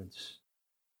of difference.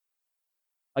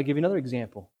 I'll give you another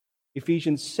example.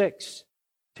 Ephesians 6,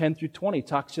 10 through 20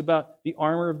 talks about the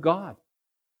armor of God.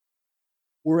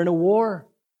 We're in a war.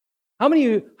 How many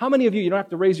of you don't have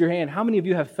to raise your hand, how many of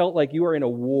you have felt like you are in a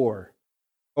war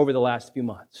over the last few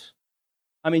months?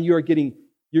 I mean,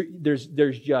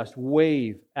 there's just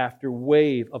wave after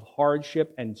wave of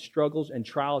hardship and struggles and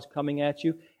trials coming at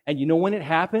you. And you know when it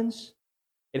happens?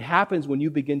 It happens when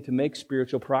you begin to make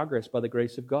spiritual progress by the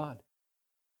grace of God.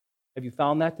 Have you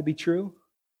found that to be true?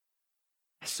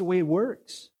 That's the way it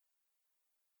works.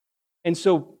 And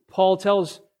so Paul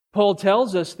tells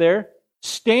us there,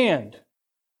 stand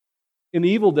in the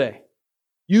evil day.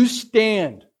 You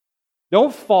stand.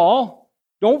 Don't fall.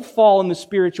 Don't fall in the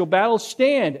spiritual battle.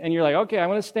 Stand. And you're like, okay, I'm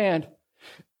going to stand.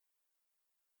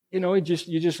 You know, you're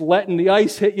just letting the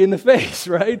ice hit you in the face,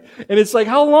 right? And it's like,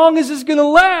 how long is this going to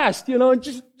last? You know,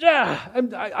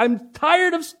 I'm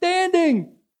tired of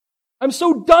standing. I'm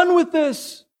so done with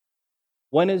this.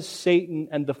 When is Satan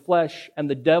and the flesh and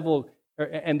the devil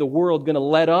and the world going to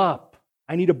let up?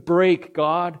 I need a break,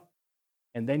 God.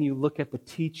 And then you look at the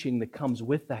teaching that comes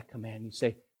with that command. You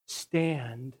say,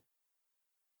 stand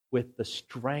with the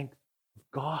strength of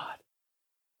God.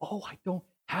 Oh, I don't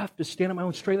have to stand on my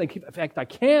own strength. In fact, I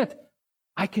can't.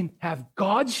 I can have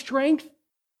God's strength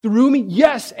through me.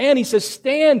 Yes, and he says,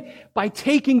 stand by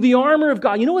taking the armor of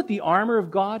God. You know what the armor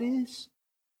of God is?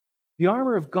 The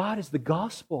armor of God is the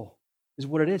gospel, is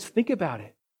what it is. Think about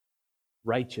it.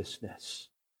 Righteousness.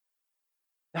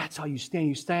 That's how you stand.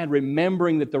 You stand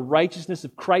remembering that the righteousness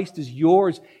of Christ is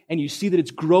yours, and you see that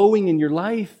it's growing in your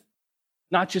life.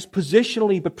 Not just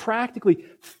positionally, but practically.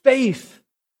 Faith,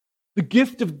 the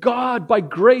gift of God by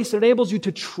grace, enables you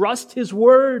to trust His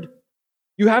Word.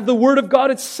 You have the Word of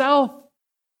God itself.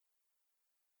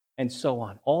 And so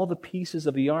on. All the pieces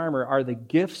of the armor are the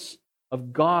gifts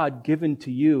of God given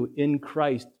to you in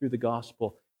Christ through the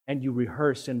gospel. And you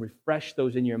rehearse and refresh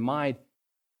those in your mind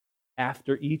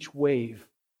after each wave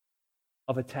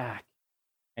of attack.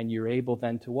 And you're able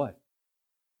then to what?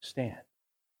 Stand.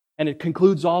 And it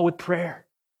concludes all with prayer.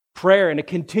 Prayer and a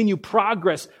continued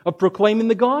progress of proclaiming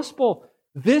the gospel.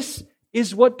 This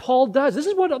is what Paul does. This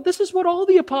is what all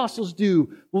the apostles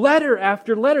do. Letter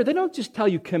after letter. They don't just tell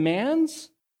you commands.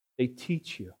 They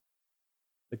teach you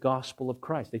the gospel of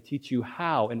Christ. They teach you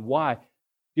how and why.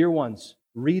 Dear ones,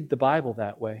 read the Bible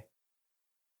that way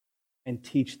and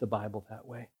teach the Bible that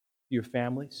way to your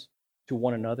families, to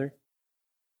one another.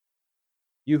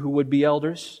 You who would be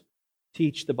elders,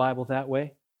 teach the Bible that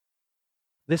way.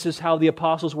 This is how the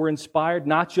apostles were inspired,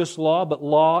 not just law, but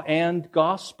law and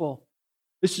gospel.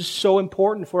 This is so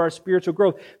important for our spiritual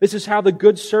growth. This is how the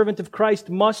good servant of Christ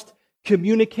must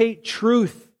communicate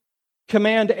truth,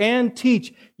 command, and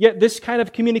teach. Yet this kind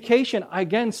of communication, I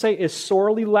again say, is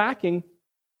sorely lacking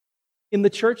in the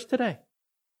church today.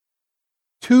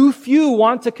 Too few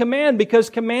want to command because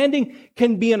commanding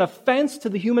can be an offense to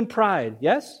the human pride.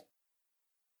 Yes?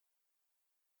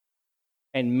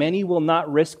 And many will not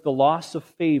risk the loss of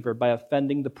favor by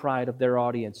offending the pride of their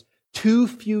audience. Too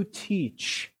few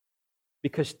teach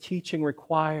because teaching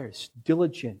requires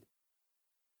diligent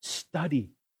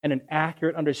study and an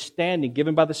accurate understanding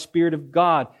given by the Spirit of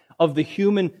God of the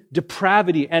human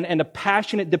depravity and a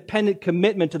passionate, dependent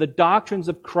commitment to the doctrines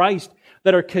of Christ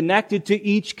that are connected to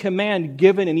each command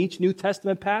given in each New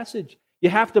Testament passage. You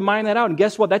have to mine that out. And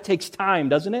guess what? That takes time,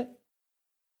 doesn't it?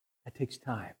 That takes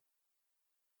time.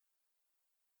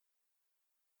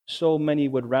 So many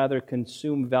would rather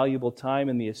consume valuable time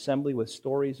in the assembly with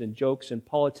stories and jokes and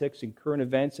politics and current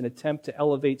events and attempt to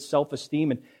elevate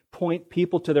self-esteem and point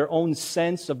people to their own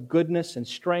sense of goodness and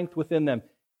strength within them,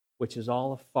 which is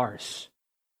all a farce.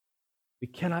 We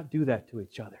cannot do that to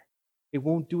each other. It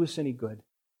won't do us any good,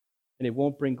 and it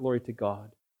won't bring glory to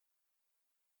God.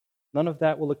 None of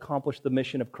that will accomplish the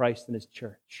mission of Christ and His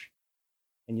church.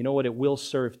 And you know what? It will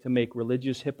serve to make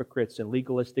religious hypocrites and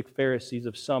legalistic Pharisees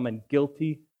of some and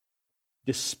guilty,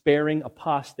 despairing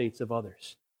apostates of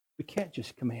others. We can't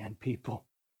just command people.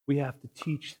 We have to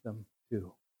teach them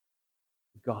too.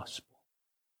 The gospel.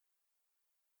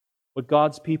 What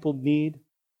God's people need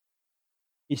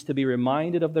is to be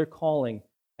reminded of their calling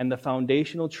and the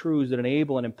foundational truths that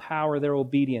enable and empower their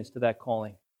obedience to that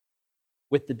calling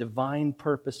with the divine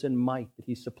purpose and might that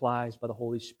He supplies by the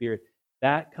Holy Spirit.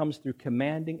 That comes through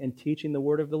commanding and teaching the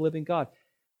Word of the living God.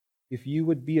 If you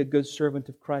would be a good servant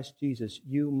of Christ Jesus,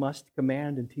 you must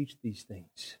command and teach these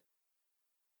things,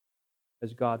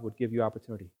 as God would give you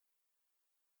opportunity.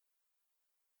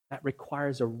 That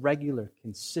requires a regular,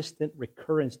 consistent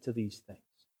recurrence to these things.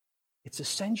 It's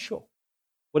essential.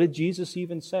 What did Jesus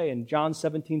even say in John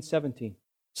 17:17?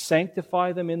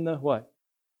 Sanctify them in the what?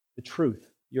 The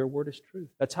truth. Your word is truth.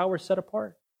 That's how we're set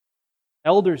apart.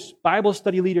 Elders, Bible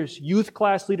study leaders, youth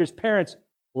class leaders, parents,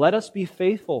 let us be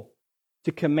faithful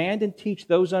to command and teach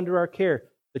those under our care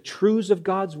the truths of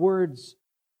God's words,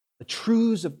 the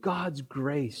truths of God's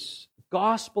grace, the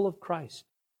gospel of Christ,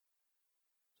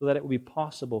 so that it will be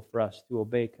possible for us to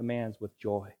obey commands with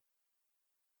joy.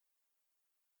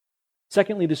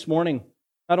 Secondly, this morning,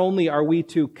 not only are we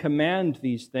to command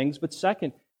these things, but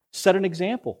second, set an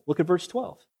example. Look at verse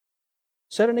 12.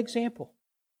 Set an example.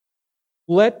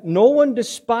 Let no one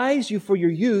despise you for your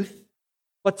youth,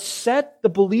 but set the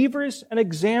believers an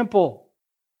example.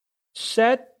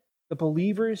 Set the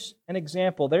believers an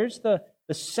example. There's the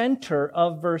center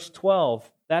of verse 12.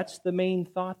 That's the main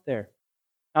thought there.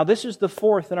 Now, this is the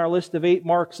fourth in our list of 8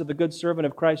 marks of the good servant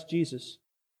of Christ Jesus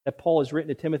that Paul has written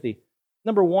to Timothy.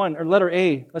 Number 1, or letter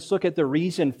A, let's look at the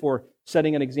reason for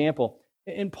setting an example.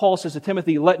 And Paul says to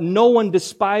Timothy, let no one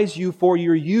despise you for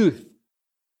your youth.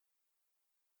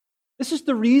 This is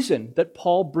the reason that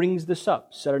Paul brings this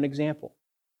up, set an example.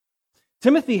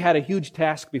 Timothy had a huge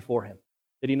task before him,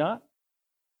 did he not?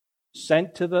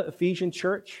 Sent to the Ephesian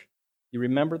church. You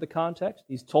remember the context?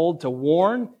 He's told to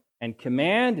warn and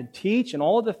command and teach and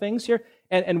all of the things here.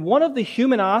 And one of the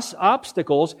human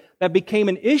obstacles that became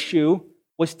an issue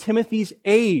was Timothy's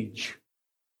age.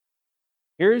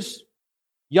 Here's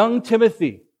young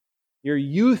Timothy, your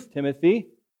youth, Timothy.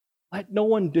 Let no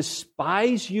one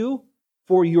despise you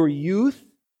for your youth.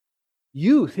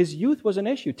 His youth was an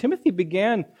issue. Timothy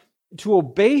began to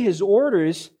obey his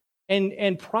orders,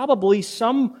 and probably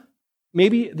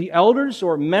maybe the elders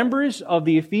or members of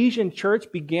the Ephesian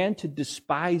church began to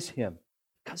despise him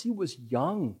because he was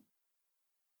young.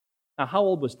 Now, how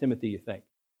old was Timothy, you think?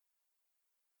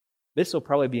 This will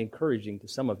probably be encouraging to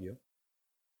some of you.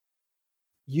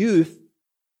 Youth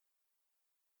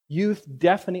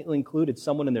definitely included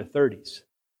someone in their 30s.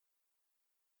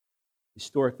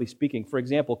 Historically speaking. For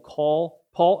example,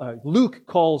 Luke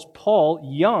calls Paul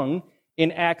young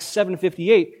in Acts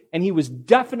 7:58, and he was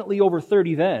definitely over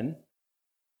 30 then.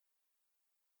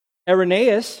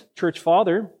 Irenaeus, church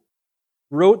father,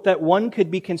 wrote that one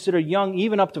could be considered young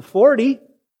even up to 40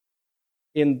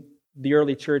 in the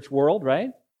early church world,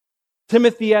 right?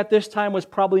 Timothy at this time was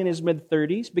probably in his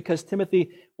mid-30s because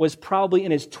Timothy was probably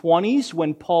in his 20s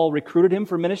when Paul recruited him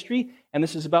for ministry, and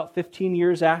this is about 15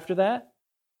 years after that.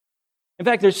 In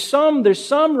fact, there's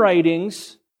some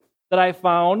writings that I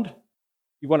found.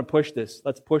 You want to push this?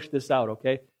 Let's push this out,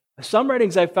 okay? Some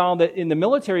writings I found that in the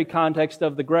military context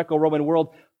of the Greco-Roman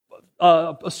world,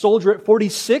 a soldier at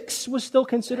 46 was still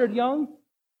considered young.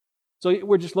 So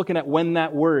we're just looking at when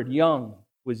that word, young,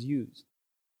 was used.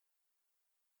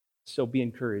 So be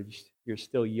encouraged. You're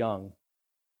still young.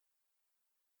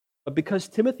 But because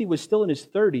Timothy was still in his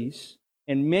 30s,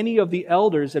 and many of the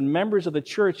elders and members of the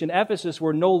church in Ephesus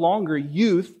were no longer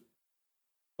youth,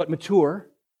 but mature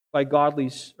by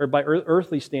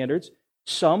earthly standards,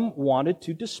 some wanted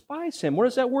to despise him. What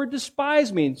does that word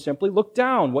despise mean? Simply look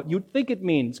down. What you'd think it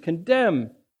means.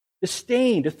 Condemn,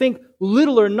 disdain, to think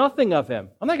little or nothing of him.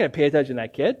 I'm not going to pay attention to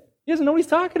that kid. He doesn't know what he's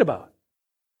talking about.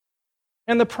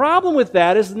 And the problem with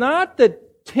that is not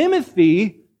that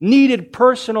Timothy needed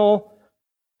personal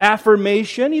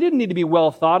affirmation. He didn't need to be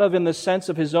well thought of in the sense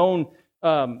of his own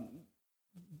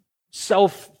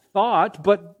self-thought,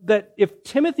 but that if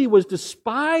Timothy was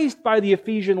despised by the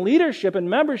Ephesian leadership and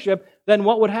membership, then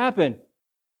what would happen?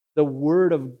 The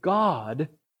Word of God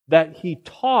that he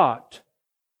taught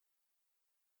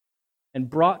and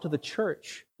brought to the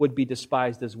church would be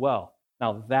despised as well.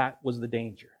 Now that was the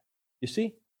danger. You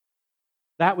see?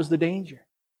 That was the danger.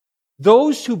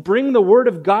 Those who bring the Word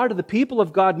of God to the people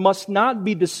of God must not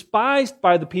be despised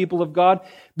by the people of God,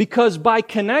 because by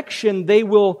connection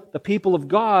the people of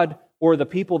God, or the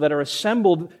people that are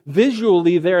assembled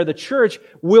visually there, the church,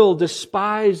 will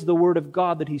despise the Word of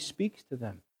God that He speaks to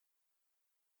them.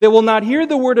 They will not hear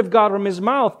the Word of God from His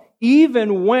mouth,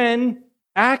 even when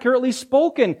accurately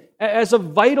spoken as a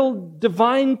vital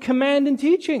divine command and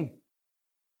teaching.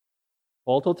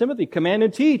 Paul told Timothy, command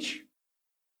and teach.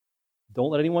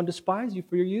 Don't let anyone despise you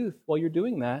for your youth while you're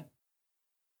doing that.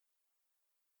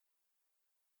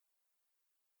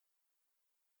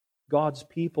 God's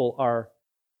people are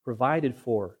provided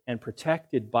for and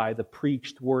protected by the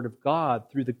preached Word of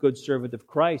God through the good servant of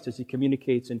Christ as He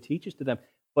communicates and teaches to them.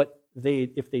 But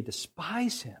if they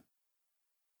despise Him,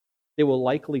 they will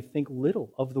likely think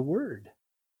little of the Word.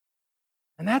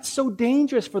 And that's so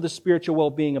dangerous for the spiritual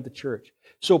well-being of the church.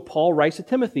 So Paul writes to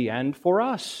Timothy, and for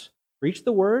us, preach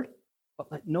the Word,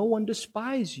 but let no one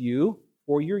despise you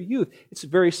for your youth. It's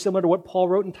very similar to what Paul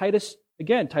wrote in Titus,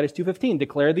 again, Titus 2:15.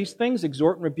 Declare these things,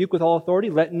 exhort and rebuke with all authority.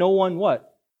 Let no one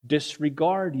what?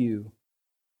 Disregard you.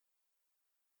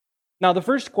 Now, the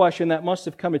first question that must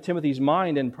have come to Timothy's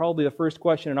mind, and probably the first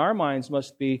question in our minds,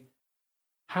 must be,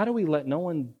 how do we let no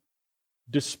one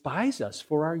despise us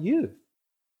for our youth?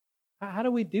 How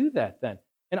do we do that then?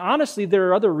 And honestly, there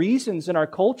are other reasons in our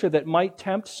culture that might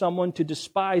tempt someone to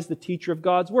despise the teacher of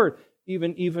God's Word.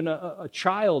 Even a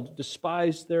child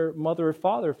despised their mother or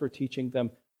father for teaching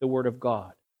them the Word of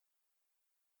God.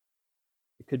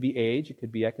 It could be age, it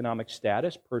could be economic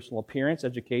status, personal appearance,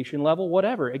 education level,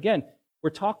 whatever. Again, we're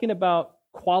talking about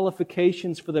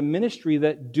qualifications for the ministry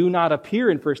that do not appear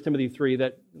in 1 Timothy 3,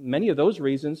 that many of those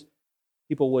reasons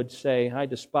people would say, I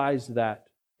despise that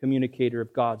communicator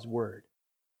of God's Word.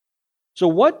 So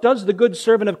what does the good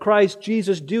servant of Christ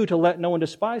Jesus do to let no one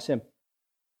despise Him?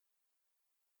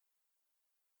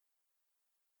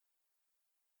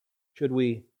 Should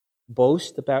we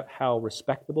boast about how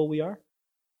respectable we are?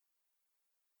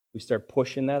 We start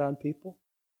pushing that on people,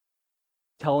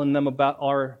 telling them about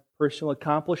our personal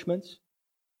accomplishments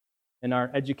and our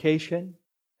education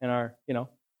and our,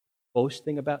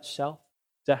 boasting about self.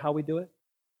 Is that how we do it?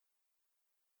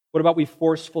 What about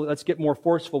let's get more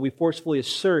forceful. We forcefully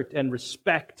assert and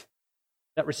respect.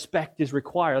 That respect is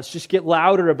required. Let's just get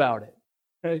louder about it.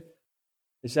 Okay?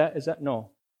 Is that?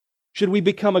 No. Should we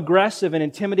become aggressive and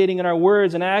intimidating in our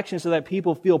words and actions so that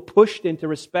people feel pushed into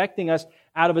respecting us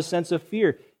out of a sense of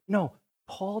fear? No.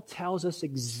 Paul tells us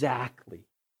exactly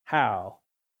how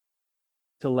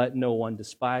to let no one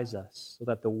despise us so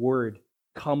that the Word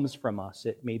comes from us.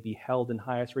 It may be held in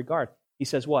highest regard. He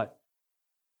says what?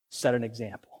 Set an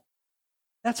example.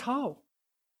 That's how.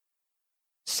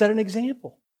 Set an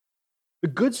example. The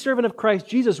good servant of Christ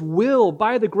Jesus will,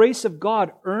 by the grace of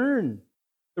God, earn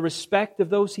the respect of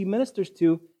those he ministers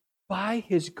to by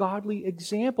his godly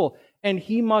example. And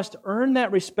he must earn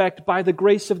that respect by the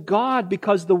grace of God,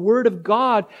 because the Word of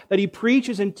God that he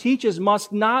preaches and teaches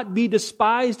must not be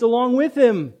despised along with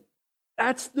him.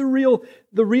 That's the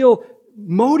real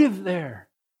motive there.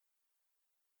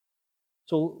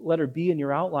 So letter B in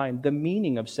your outline, the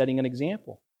meaning of setting an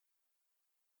example.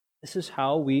 This is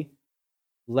how we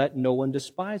let no one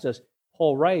despise us.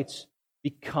 Paul writes,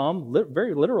 become,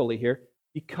 very literally here,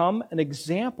 become an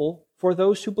example for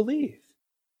those who believe.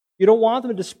 You don't want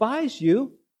them to despise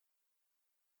you.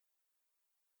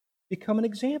 Become an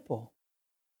example.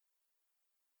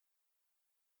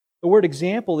 The word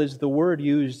example is the word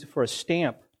used for a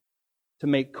stamp to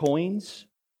make coins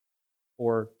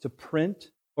or to print,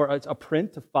 or a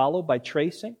print to follow by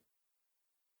tracing,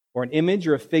 or an image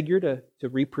or a figure to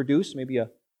reproduce, maybe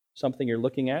something you're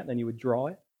looking at and then you would draw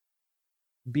it.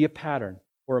 Be a pattern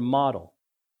or a model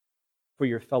for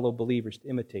your fellow believers to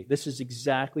imitate. This is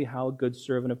exactly how a good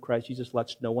servant of Christ Jesus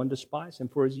lets no one despise him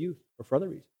for his youth or for other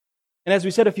reasons. And as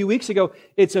we said a few weeks ago,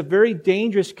 it's a very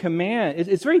dangerous command.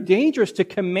 It's very dangerous to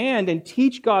command and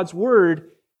teach God's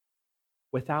Word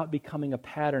without becoming a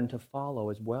pattern to follow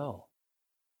as well.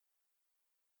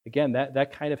 Again,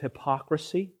 that kind of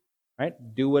hypocrisy, right?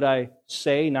 Do what I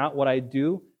say, not what I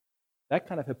do. That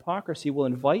kind of hypocrisy will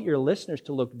invite your listeners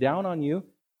to look down on you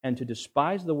and to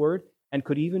despise the Word and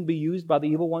could even be used by the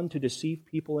evil one to deceive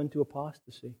people into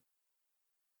apostasy.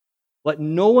 Let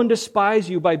no one despise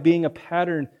you by being a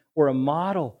pattern or a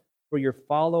model for your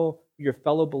fellow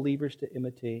believers to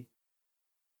imitate.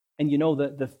 And you know,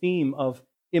 the theme of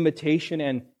imitation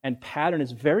and pattern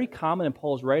is very common in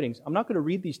Paul's writings. I'm not going to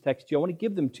read these texts to you. I want to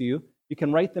give them to you. You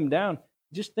can write them down.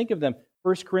 Just think of them.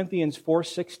 1 Corinthians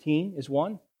 4:16 is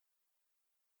one.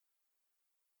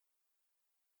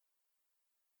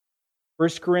 1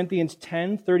 Corinthians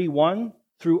 10:31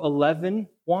 through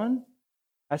 11:1.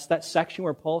 That's that section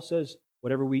where Paul says,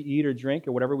 whatever we eat or drink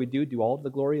or whatever we do, do all to the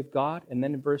glory of God. And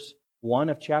then in verse 1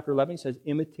 of chapter 11, he says,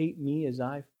 imitate me as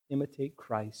I imitate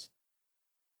Christ.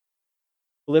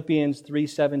 Philippians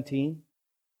 3:17.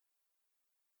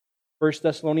 1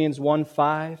 Thessalonians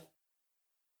 1:5.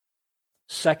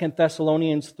 2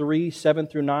 Thessalonians 3:7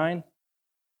 through 9.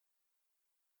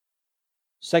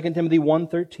 2 Timothy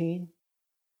 1:13.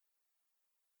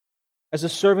 As a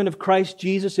servant of Christ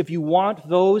Jesus, if you want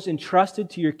those entrusted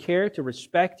to your care to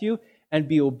respect you and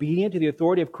be obedient to the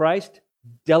authority of Christ,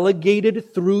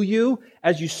 delegated through you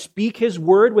as you speak His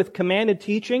word with command and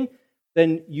teaching,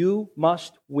 then you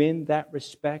must win that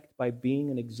respect by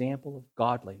being an example of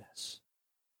godliness.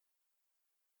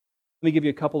 Let me give you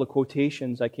a couple of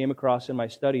quotations I came across in my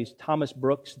studies. Thomas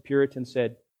Brooks, the Puritan,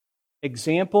 said,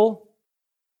 "Example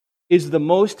is the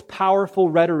most powerful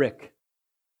rhetoric."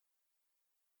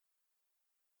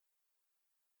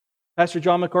 Pastor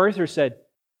John MacArthur said,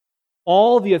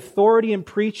 "All the authority in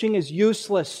preaching is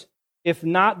useless if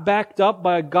not backed up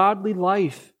by a godly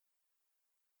life.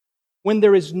 When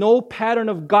there is no pattern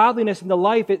of godliness in the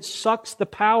life, it sucks the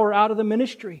power out of the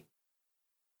ministry."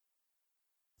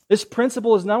 This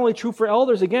principle is not only true for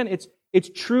elders, again, it's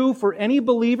true for any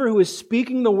believer who is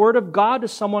speaking the Word of God to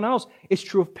someone else. It's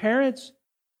true of parents,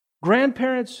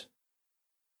 grandparents,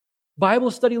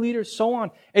 Bible study leaders, so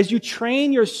on. As you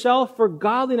train yourself for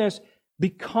godliness,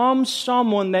 become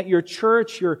someone that your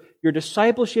church, your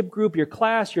discipleship group, your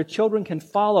class, your children can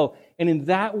follow. And in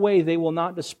that way, they will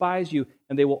not despise you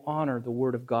and they will honor the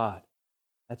Word of God.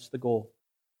 That's the goal.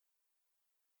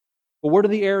 But what are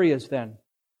the areas then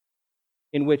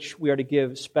in which we are to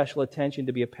give special attention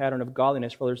to be a pattern of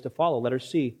godliness for others to follow? Letter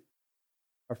C,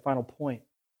 our final point.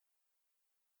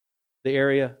 The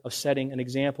area of setting an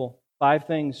example. 5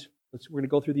 things. We're going to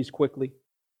go through these quickly.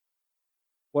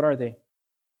 What are they?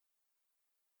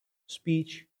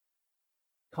 Speech,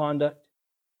 conduct,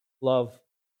 love,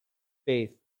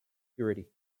 faith, purity.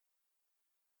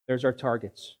 There's our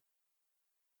targets.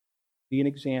 Be an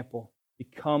example.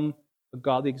 Become a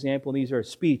godly example. And these are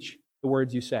speech, the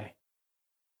words you say.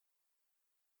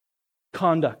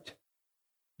 Conduct,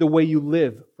 the way you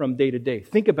live from day to day.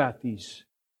 Think about these.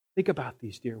 Think about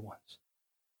these, dear ones.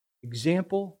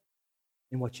 Example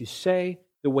in what you say,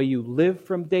 the way you live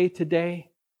from day to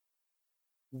day,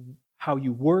 how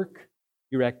you work,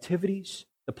 your activities,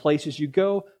 the places you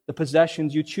go, the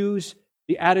possessions you choose,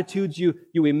 the attitudes you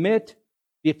emit,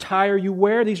 the attire you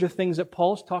wear. These are things that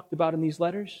Paul's talked about in these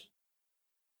letters.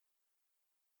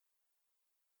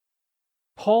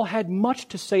 Paul had much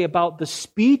to say about the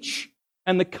speech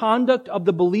and the conduct of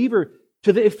the believer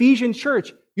to the Ephesian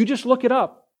church. You just look it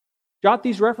up. Jot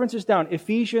these references down.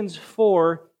 Ephesians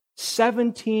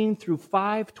 4:17 through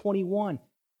 5:21.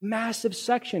 Massive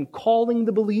section calling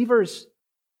the believers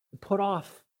to put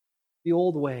off the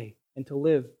old way and to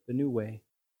live the new way.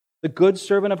 The good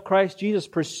servant of Christ Jesus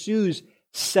pursues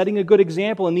setting a good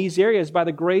example in these areas by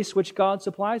the grace which God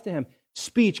supplies to him.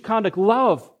 Speech, conduct,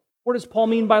 love. What does Paul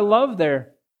mean by love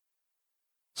there?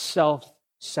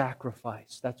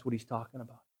 Self-sacrifice. That's what he's talking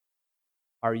about.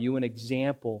 Are you an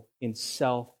example in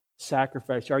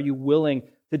self-sacrifice? Are you willing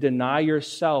to deny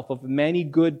yourself of many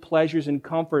good pleasures and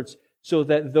comforts so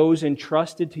that those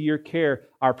entrusted to your care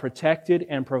are protected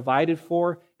and provided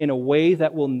for in a way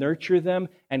that will nurture them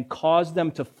and cause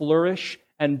them to flourish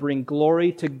and bring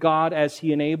glory to God as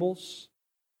He enables?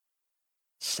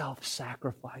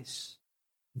 Self-sacrifice.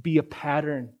 Be a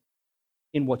pattern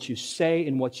in what you say,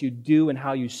 in what you do, and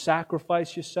how you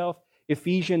sacrifice yourself.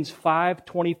 Ephesians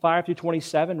 5:25 through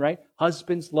 27, right?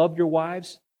 Husbands, love your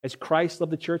wives as Christ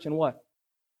loved the church and what?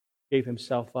 Gave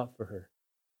Himself up for her.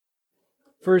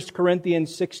 1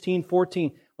 Corinthians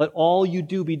 16:14, let all you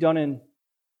do be done in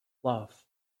love.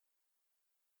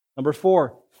 Number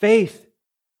 4, faith.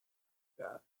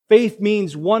 Faith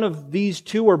means one of these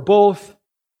two or both.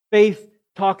 Faith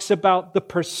talks about the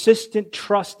persistent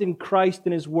trust in Christ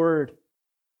and His Word.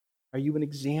 Are you an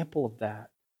example of that?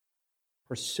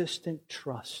 Persistent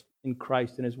trust in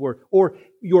Christ and His Word. Or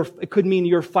it could mean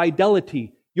your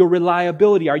fidelity, your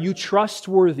reliability. Are you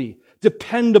trustworthy,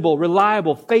 dependable,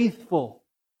 reliable, faithful?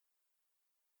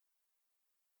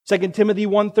 2 Timothy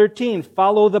 1:13,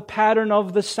 follow the pattern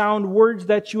of the sound words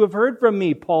that you have heard from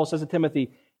me, Paul says to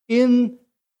Timothy, in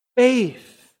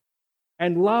faith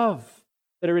and love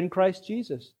that are in Christ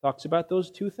Jesus. Talks about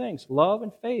those two things, love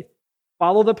and faith.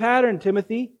 Follow the pattern,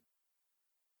 Timothy.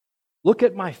 Look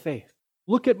at my faith.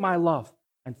 Look at my love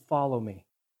and follow me.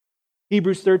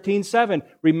 Hebrews 13:7,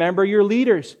 remember your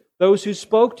leaders, those who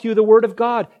spoke to you the word of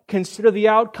God. Consider the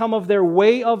outcome of their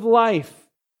way of life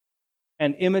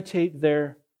and imitate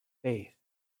their faith.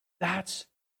 That's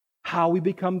how we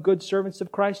become good servants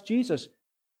of Christ Jesus.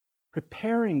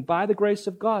 Preparing by the grace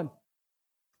of God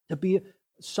to be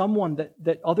someone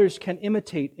that others can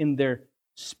imitate in their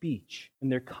speech, in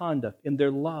their conduct, in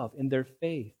their love, in their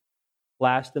faith.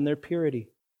 Last, in their purity.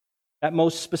 That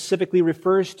most specifically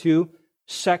refers to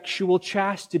sexual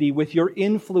chastity with your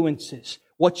influences,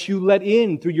 what you let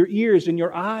in through your ears and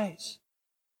your eyes.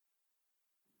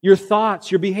 Your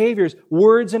thoughts, your behaviors,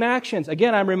 words and actions.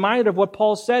 Again, I'm reminded of what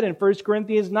Paul said in 1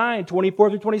 Corinthians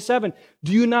 9:24-27.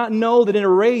 Do you not know that in a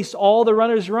race all the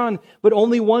runners run, but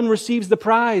only one receives the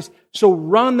prize? So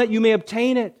run that you may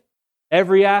obtain it.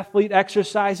 Every athlete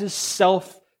exercises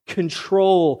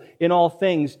self-control in all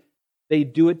things. They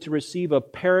do it to receive a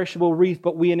perishable wreath,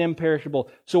 but we an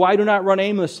imperishable. So I do not run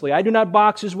aimlessly. I do not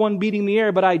box as one beating the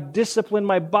air, but I discipline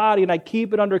my body and I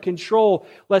keep it under control,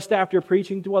 lest after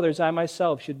preaching to others, I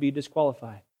myself should be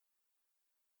disqualified.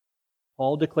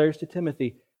 Paul declares to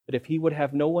Timothy that if he would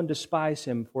have no one despise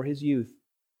him for his youth,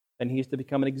 then he is to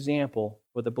become an example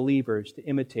for the believers to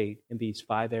imitate in these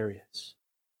 5 areas.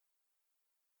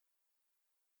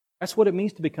 That's what it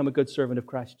means to become a good servant of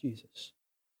Christ Jesus.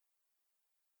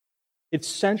 It's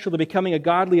central to becoming a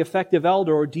godly, effective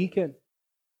elder or deacon.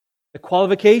 The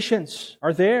qualifications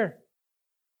are there.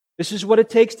 This is what it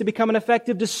takes to become an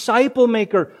effective disciple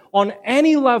maker on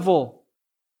any level.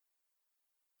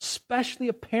 Especially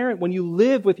a parent when you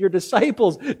live with your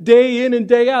disciples day in and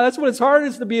day out. That's when it's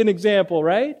hardest to be an example,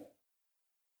 right?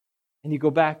 And you go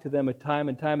back to them time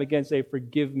and time again, say,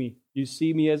 forgive me. You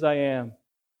see me as I am.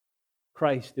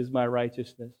 Christ is my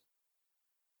righteousness.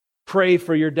 Pray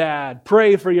for your dad.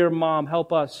 Pray for your mom.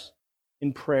 Help us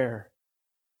in prayer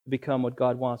to become what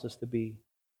God wants us to be.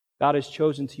 God has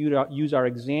chosen to use our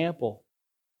example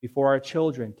before our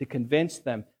children to convince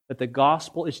them that the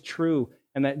gospel is true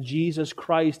and that Jesus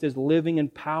Christ is living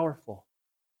and powerful.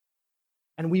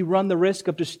 And we run the risk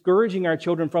of discouraging our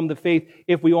children from the faith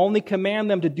if we only command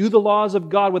them to do the laws of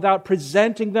God without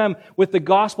presenting them with the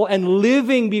gospel and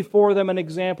living before them an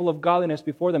example of godliness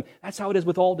before them. That's how it is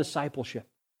with all discipleship,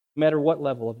 no matter what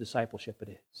level of discipleship it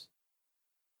is.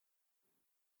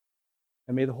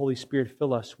 And may the Holy Spirit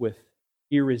fill us with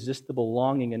irresistible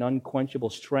longing and unquenchable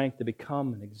strength to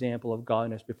become an example of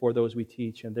godliness before those we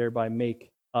teach and thereby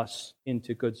make us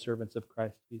into good servants of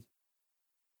Christ Jesus.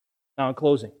 Now, in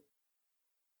closing,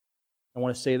 I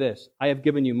want to say this. I have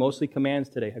given you mostly commands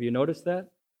today. Have you noticed that?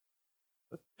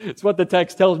 It's what the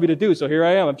text tells me to do, so here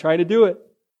I am. I'm trying to do it.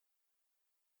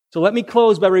 So let me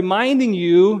close by reminding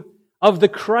you of the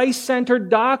Christ-centered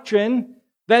doctrine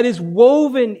that is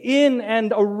woven in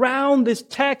and around this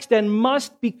text and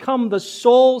must become the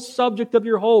sole subject of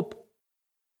your hope.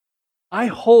 I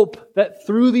hope that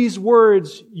through these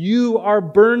words you are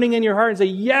burning in your heart and say,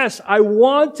 yes, I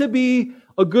want to be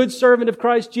a good servant of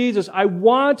Christ Jesus. I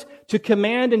want to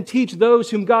command and teach those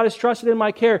whom God has trusted in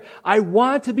my care. I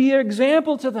want to be an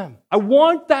example to them. I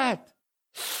want that.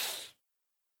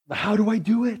 But how do I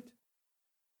do it?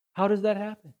 How does that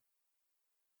happen?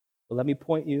 Well, let me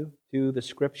point you to the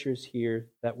scriptures here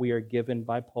that we are given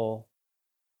by Paul.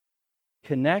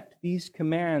 Connect these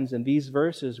commands and these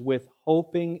verses with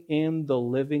hoping in the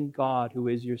living God who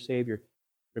is your Savior.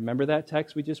 Remember that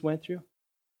text we just went through?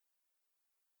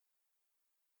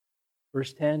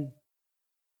 Verse 10.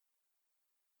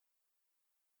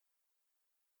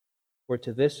 For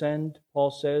to this end,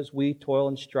 Paul says, we toil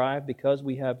and strive because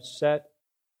we have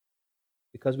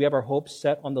our hopes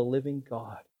set on the living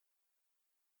God,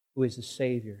 who is the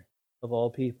Savior of all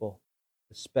people,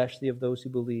 especially of those who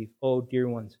believe. Oh, dear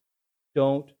ones,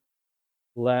 don't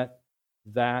let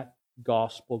that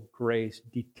gospel grace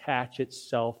detach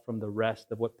itself from the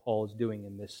rest of what Paul is doing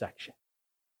in this section.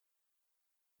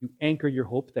 You anchor your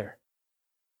hope there.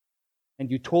 And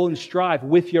you toil and strive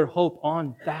with your hope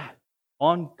on that,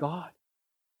 on God.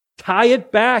 Tie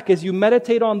it back as you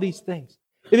meditate on these things.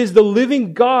 It is the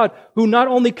living God who not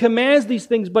only commands these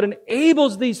things, but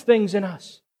enables these things in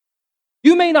us.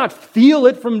 You may not feel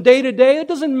it from day to day. It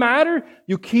doesn't matter.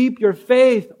 You keep your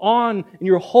faith on and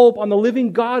your hope on the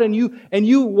living God, and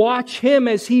you watch Him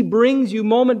as He brings you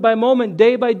moment by moment,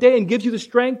 day by day, and gives you the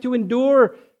strength to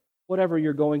endure whatever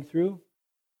you're going through.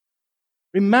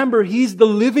 Remember, He's the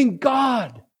living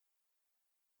God.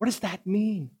 What does that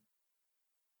mean?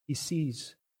 He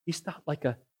sees. He's not like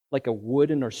a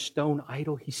wooden or stone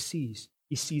idol. He sees.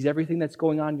 He sees everything that's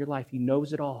going on in your life. He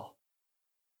knows it all.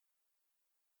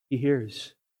 He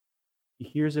hears. He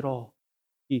hears it all.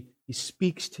 He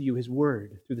speaks to you His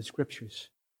word through the Scriptures.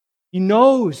 He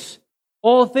knows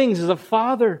all things as a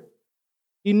Father.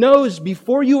 He knows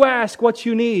before you ask what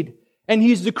you need. And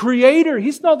He's the Creator.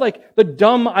 He's not like the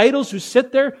dumb idols who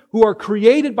sit there, who are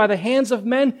created by the hands of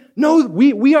men. No,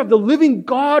 we have the living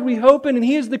God we hope in, and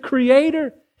He is the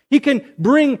Creator. He can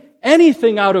bring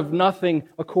anything out of nothing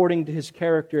according to His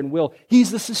character and will.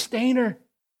 He's the sustainer.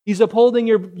 He's upholding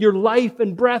your life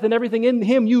and breath and everything in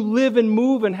Him. You live and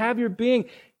move and have your being.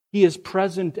 He is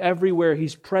present everywhere.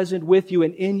 He's present with you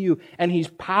and in you, and He's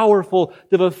powerful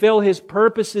to fulfill His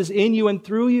purposes in you and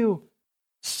through you.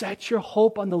 Set your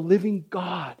hope on the living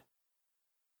God.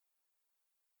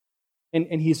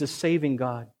 And He's a saving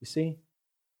God, you see?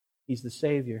 He's the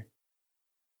Savior.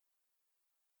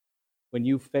 When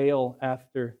you fail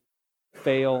after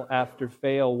fail after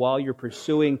fail while you're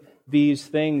pursuing these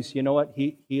things, you know what?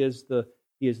 He is the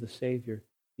Savior.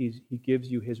 He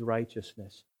gives you His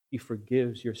righteousness. He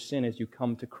forgives your sin as you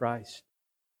come to Christ,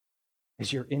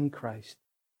 as you're in Christ.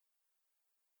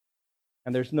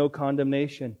 And there's no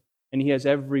condemnation. And He has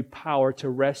every power to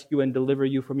rescue and deliver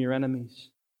you from your enemies.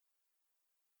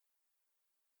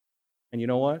 And you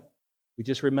know what? We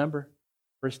just remember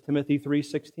 1 Timothy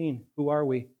 3:16. Who are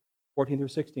we? 14 through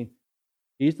 16.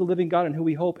 He's the living God in who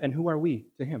we hope, and who are we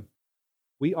to Him?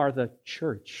 We are the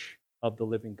church of the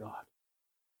living God.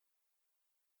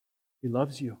 He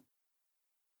loves you.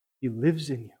 He lives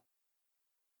in you.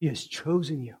 He has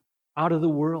chosen you out of the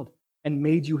world and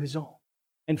made you His own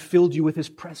and filled you with His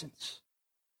presence.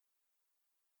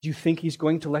 Do you think He's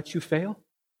going to let you fail?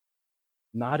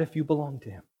 Not if you belong to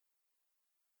Him.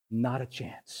 Not a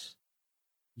chance.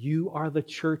 You are the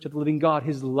church of the living God.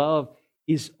 His love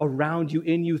is around you,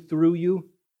 in you, through you.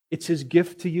 It's His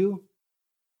gift to you.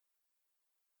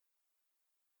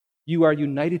 You are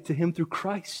united to Him through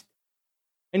Christ.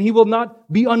 And He will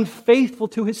not be unfaithful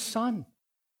to His Son.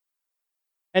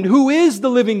 And who is the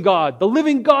living God? The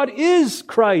living God is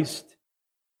Christ.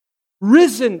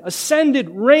 Risen, ascended,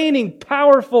 reigning,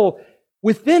 powerful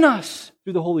within us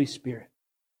through the Holy Spirit.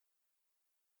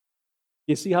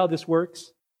 You see how this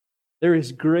works? There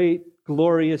is great,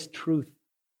 glorious truth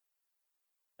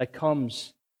that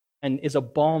comes and is a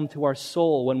balm to our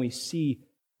soul when we see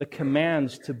the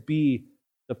commands to be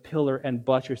the pillar and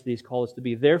buttress that He's called us to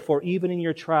be. Therefore, even in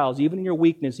your trials, even in your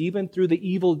weakness, even through the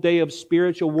evil day of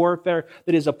spiritual warfare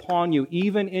that is upon you,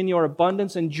 even in your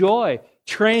abundance and joy,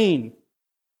 train,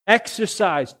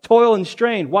 exercise, toil and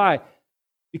strain. Why?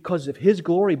 Because of His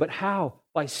glory. But how?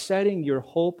 By setting your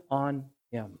hope on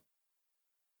Him.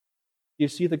 You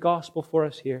see the gospel for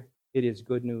us here? It is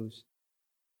good news.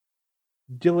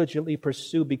 Diligently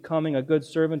pursue becoming a good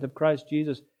servant of Christ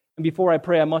Jesus. And before I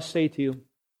pray, I must say to you,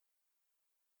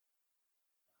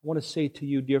 I want to say to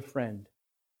you, dear friend,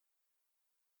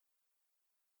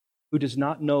 who does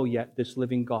not know yet this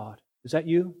living God. Is that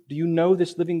you? Do you know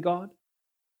this living God?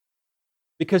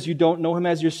 Because you don't know Him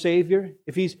as your Savior?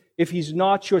 If He's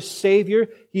not your Savior,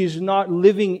 He is not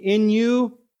living in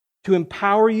you to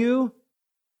empower you.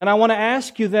 And I want to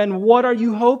ask you then, what are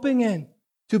you hoping in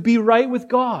to be right with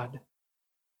God?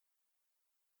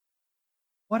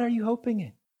 What are you hoping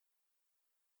in?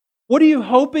 What are you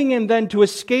hoping in then to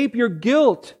escape your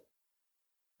guilt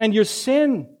and your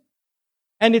sin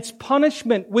and its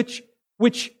punishment, which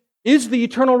is the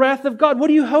eternal wrath of God? What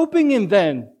are you hoping in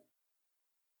then?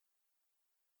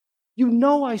 You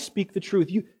know I speak the truth.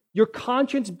 Your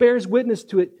conscience bears witness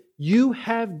to it. You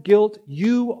have guilt.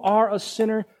 You are a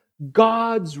sinner.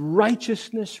 God's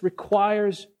righteousness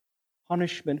requires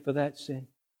punishment for that sin.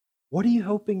 What are you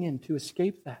hoping in to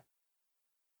escape that?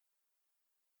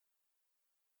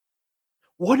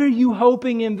 What are you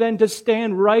hoping in then to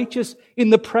stand righteous in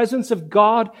the presence of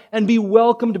God and be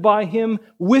welcomed by Him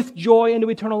with joy into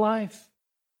eternal life?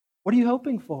 What are you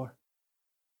hoping for?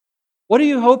 What are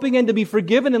you hoping in to be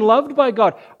forgiven and loved by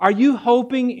God? Are you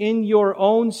hoping in your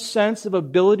own sense of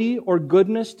ability or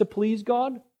goodness to please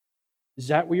God? Is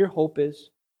that where your hope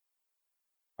is?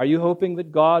 Are you hoping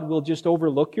that God will just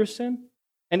overlook your sin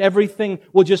and everything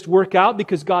will just work out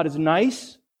because God is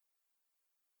nice?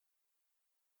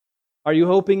 Are you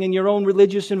hoping in your own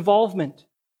religious involvement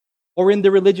or in the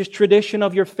religious tradition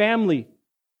of your family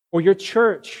or your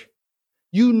church?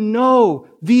 You know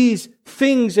these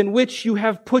things in which you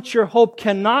have put your hope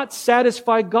cannot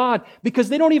satisfy God because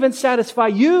they don't even satisfy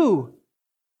you.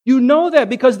 You know that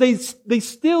because they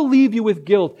still leave you with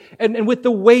guilt and with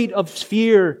the weight of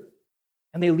fear.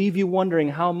 And they leave you wondering,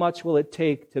 how much will it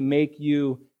take to make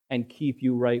you and keep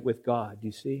you right with God? Do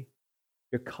you see?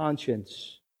 Your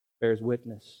conscience bears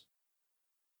witness.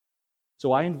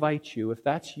 So I invite you, if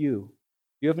that's you,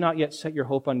 you have not yet set your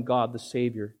hope on God, the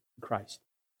Savior, Christ.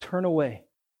 Turn away.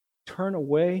 Turn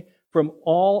away from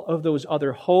all of those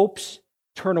other hopes.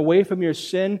 Turn away from your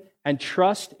sin and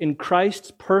trust in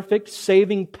Christ's perfect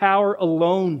saving power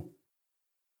alone.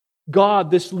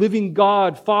 God, this living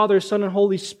God, Father, Son, and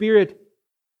Holy Spirit,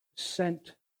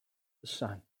 sent the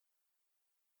Son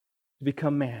to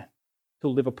become man, to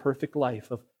live a perfect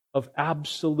life of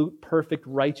absolute perfect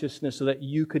righteousness so that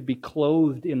you could be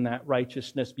clothed in that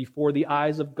righteousness before the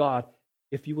eyes of God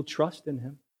if you will trust in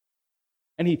Him.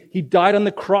 And He died on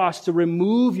the cross to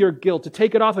remove your guilt, to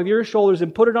take it off of your shoulders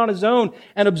and put it on His own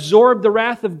and absorb the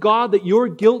wrath of God that your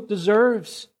guilt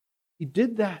deserves. He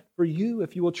did that for you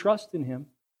if you will trust in Him.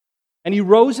 And He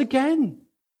rose again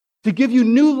to give you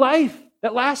new life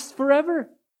that lasts forever.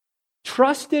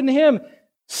 Trust in Him.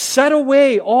 Set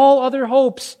away all other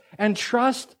hopes and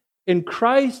trust in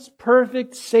Christ's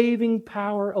perfect saving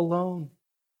power alone.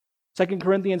 2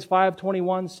 Corinthians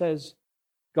 5:21 says,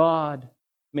 God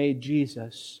made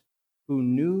Jesus, who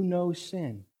knew no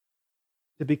sin,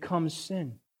 to become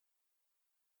sin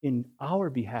in our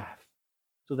behalf,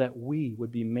 so that we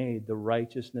would be made the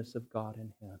righteousness of God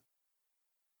in Him.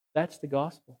 That's the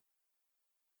gospel.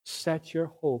 Set your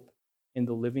hope in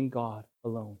the living God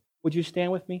alone. Would you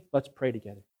stand with me? Let's pray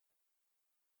together.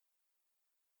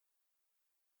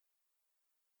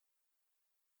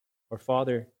 Our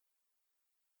Father,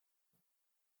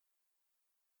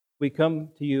 we come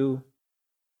to You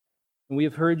and we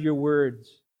have heard Your words.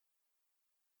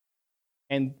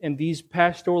 And these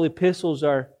pastoral epistles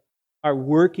are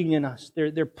working in us.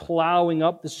 They're plowing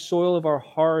up the soil of our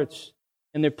hearts,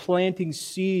 and they're planting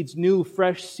seeds, new,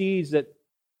 fresh seeds that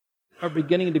are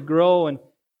beginning to grow, and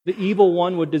the evil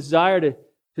one would desire to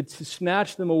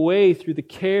snatch them away through the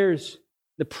cares,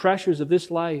 the pressures of this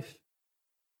life.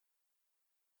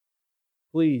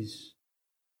 Please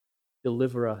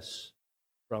deliver us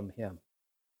from him.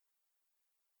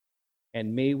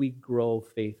 And may we grow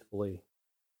faithfully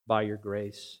by Your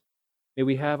grace. May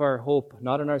we have our hope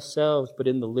not in ourselves, but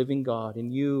in the living God,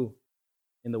 in You,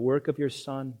 in the work of Your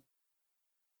Son.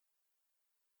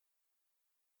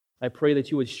 I pray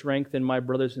that You would strengthen my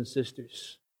brothers and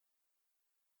sisters.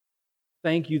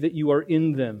 Thank You that You are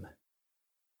in them,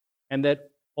 and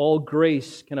that all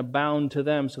grace can abound to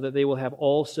them, so that they will have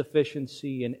all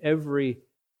sufficiency in every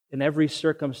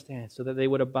circumstance, so that they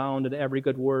would abound in every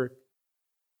good work.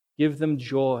 Give them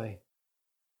joy.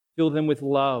 Fill them with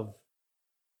love.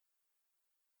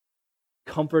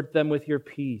 Comfort them with Your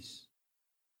peace.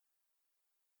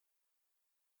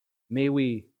 May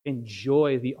we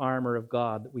enjoy the armor of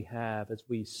God that we have as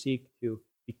we seek to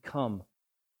become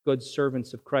good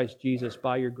servants of Christ Jesus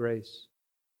by Your grace.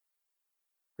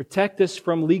 Protect us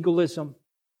from legalism.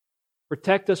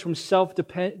 Protect us from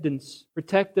self-dependence.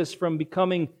 Protect us from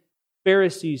becoming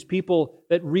Pharisees, people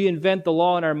that reinvent the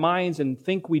law in our minds and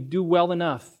think we do well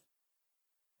enough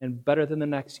and better than the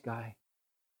next guy.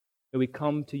 May we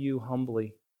come to You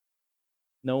humbly,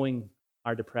 knowing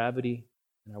our depravity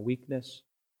and our weakness,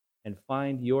 and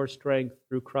find Your strength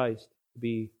through Christ to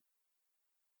be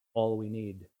all we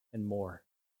need and more.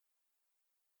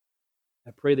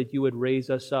 I pray that You would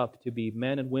raise us up to be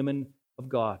men and women of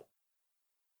God,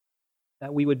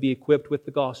 that we would be equipped with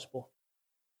the gospel,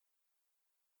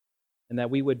 and that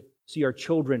we would see our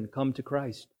children come to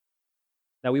Christ,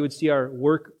 that we would see our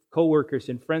co-workers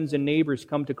and friends and neighbors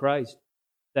come to Christ,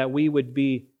 that we would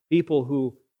be people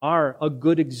who are a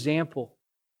good example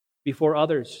before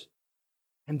others,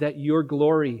 and that Your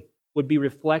glory would be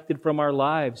reflected from our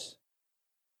lives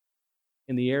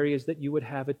in the areas that You would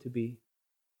have it to be,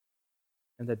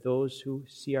 and that those who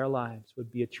see our lives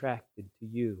would be attracted to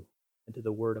You and to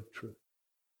the word of truth.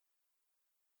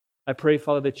 I pray,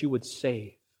 Father, that You would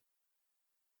save.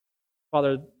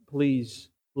 Father, please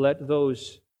let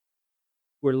those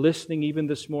who are listening even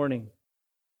this morning,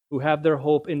 who have their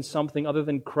hope in something other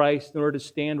than Christ in order to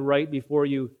stand right before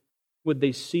You, would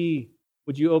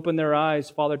You open their eyes,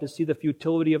 Father, to see the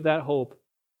futility of that hope,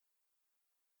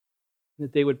 and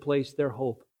that they would place their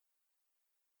hope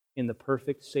in the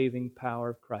perfect saving power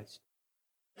of Christ.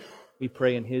 We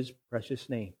pray in His precious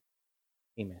name.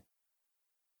 Amen.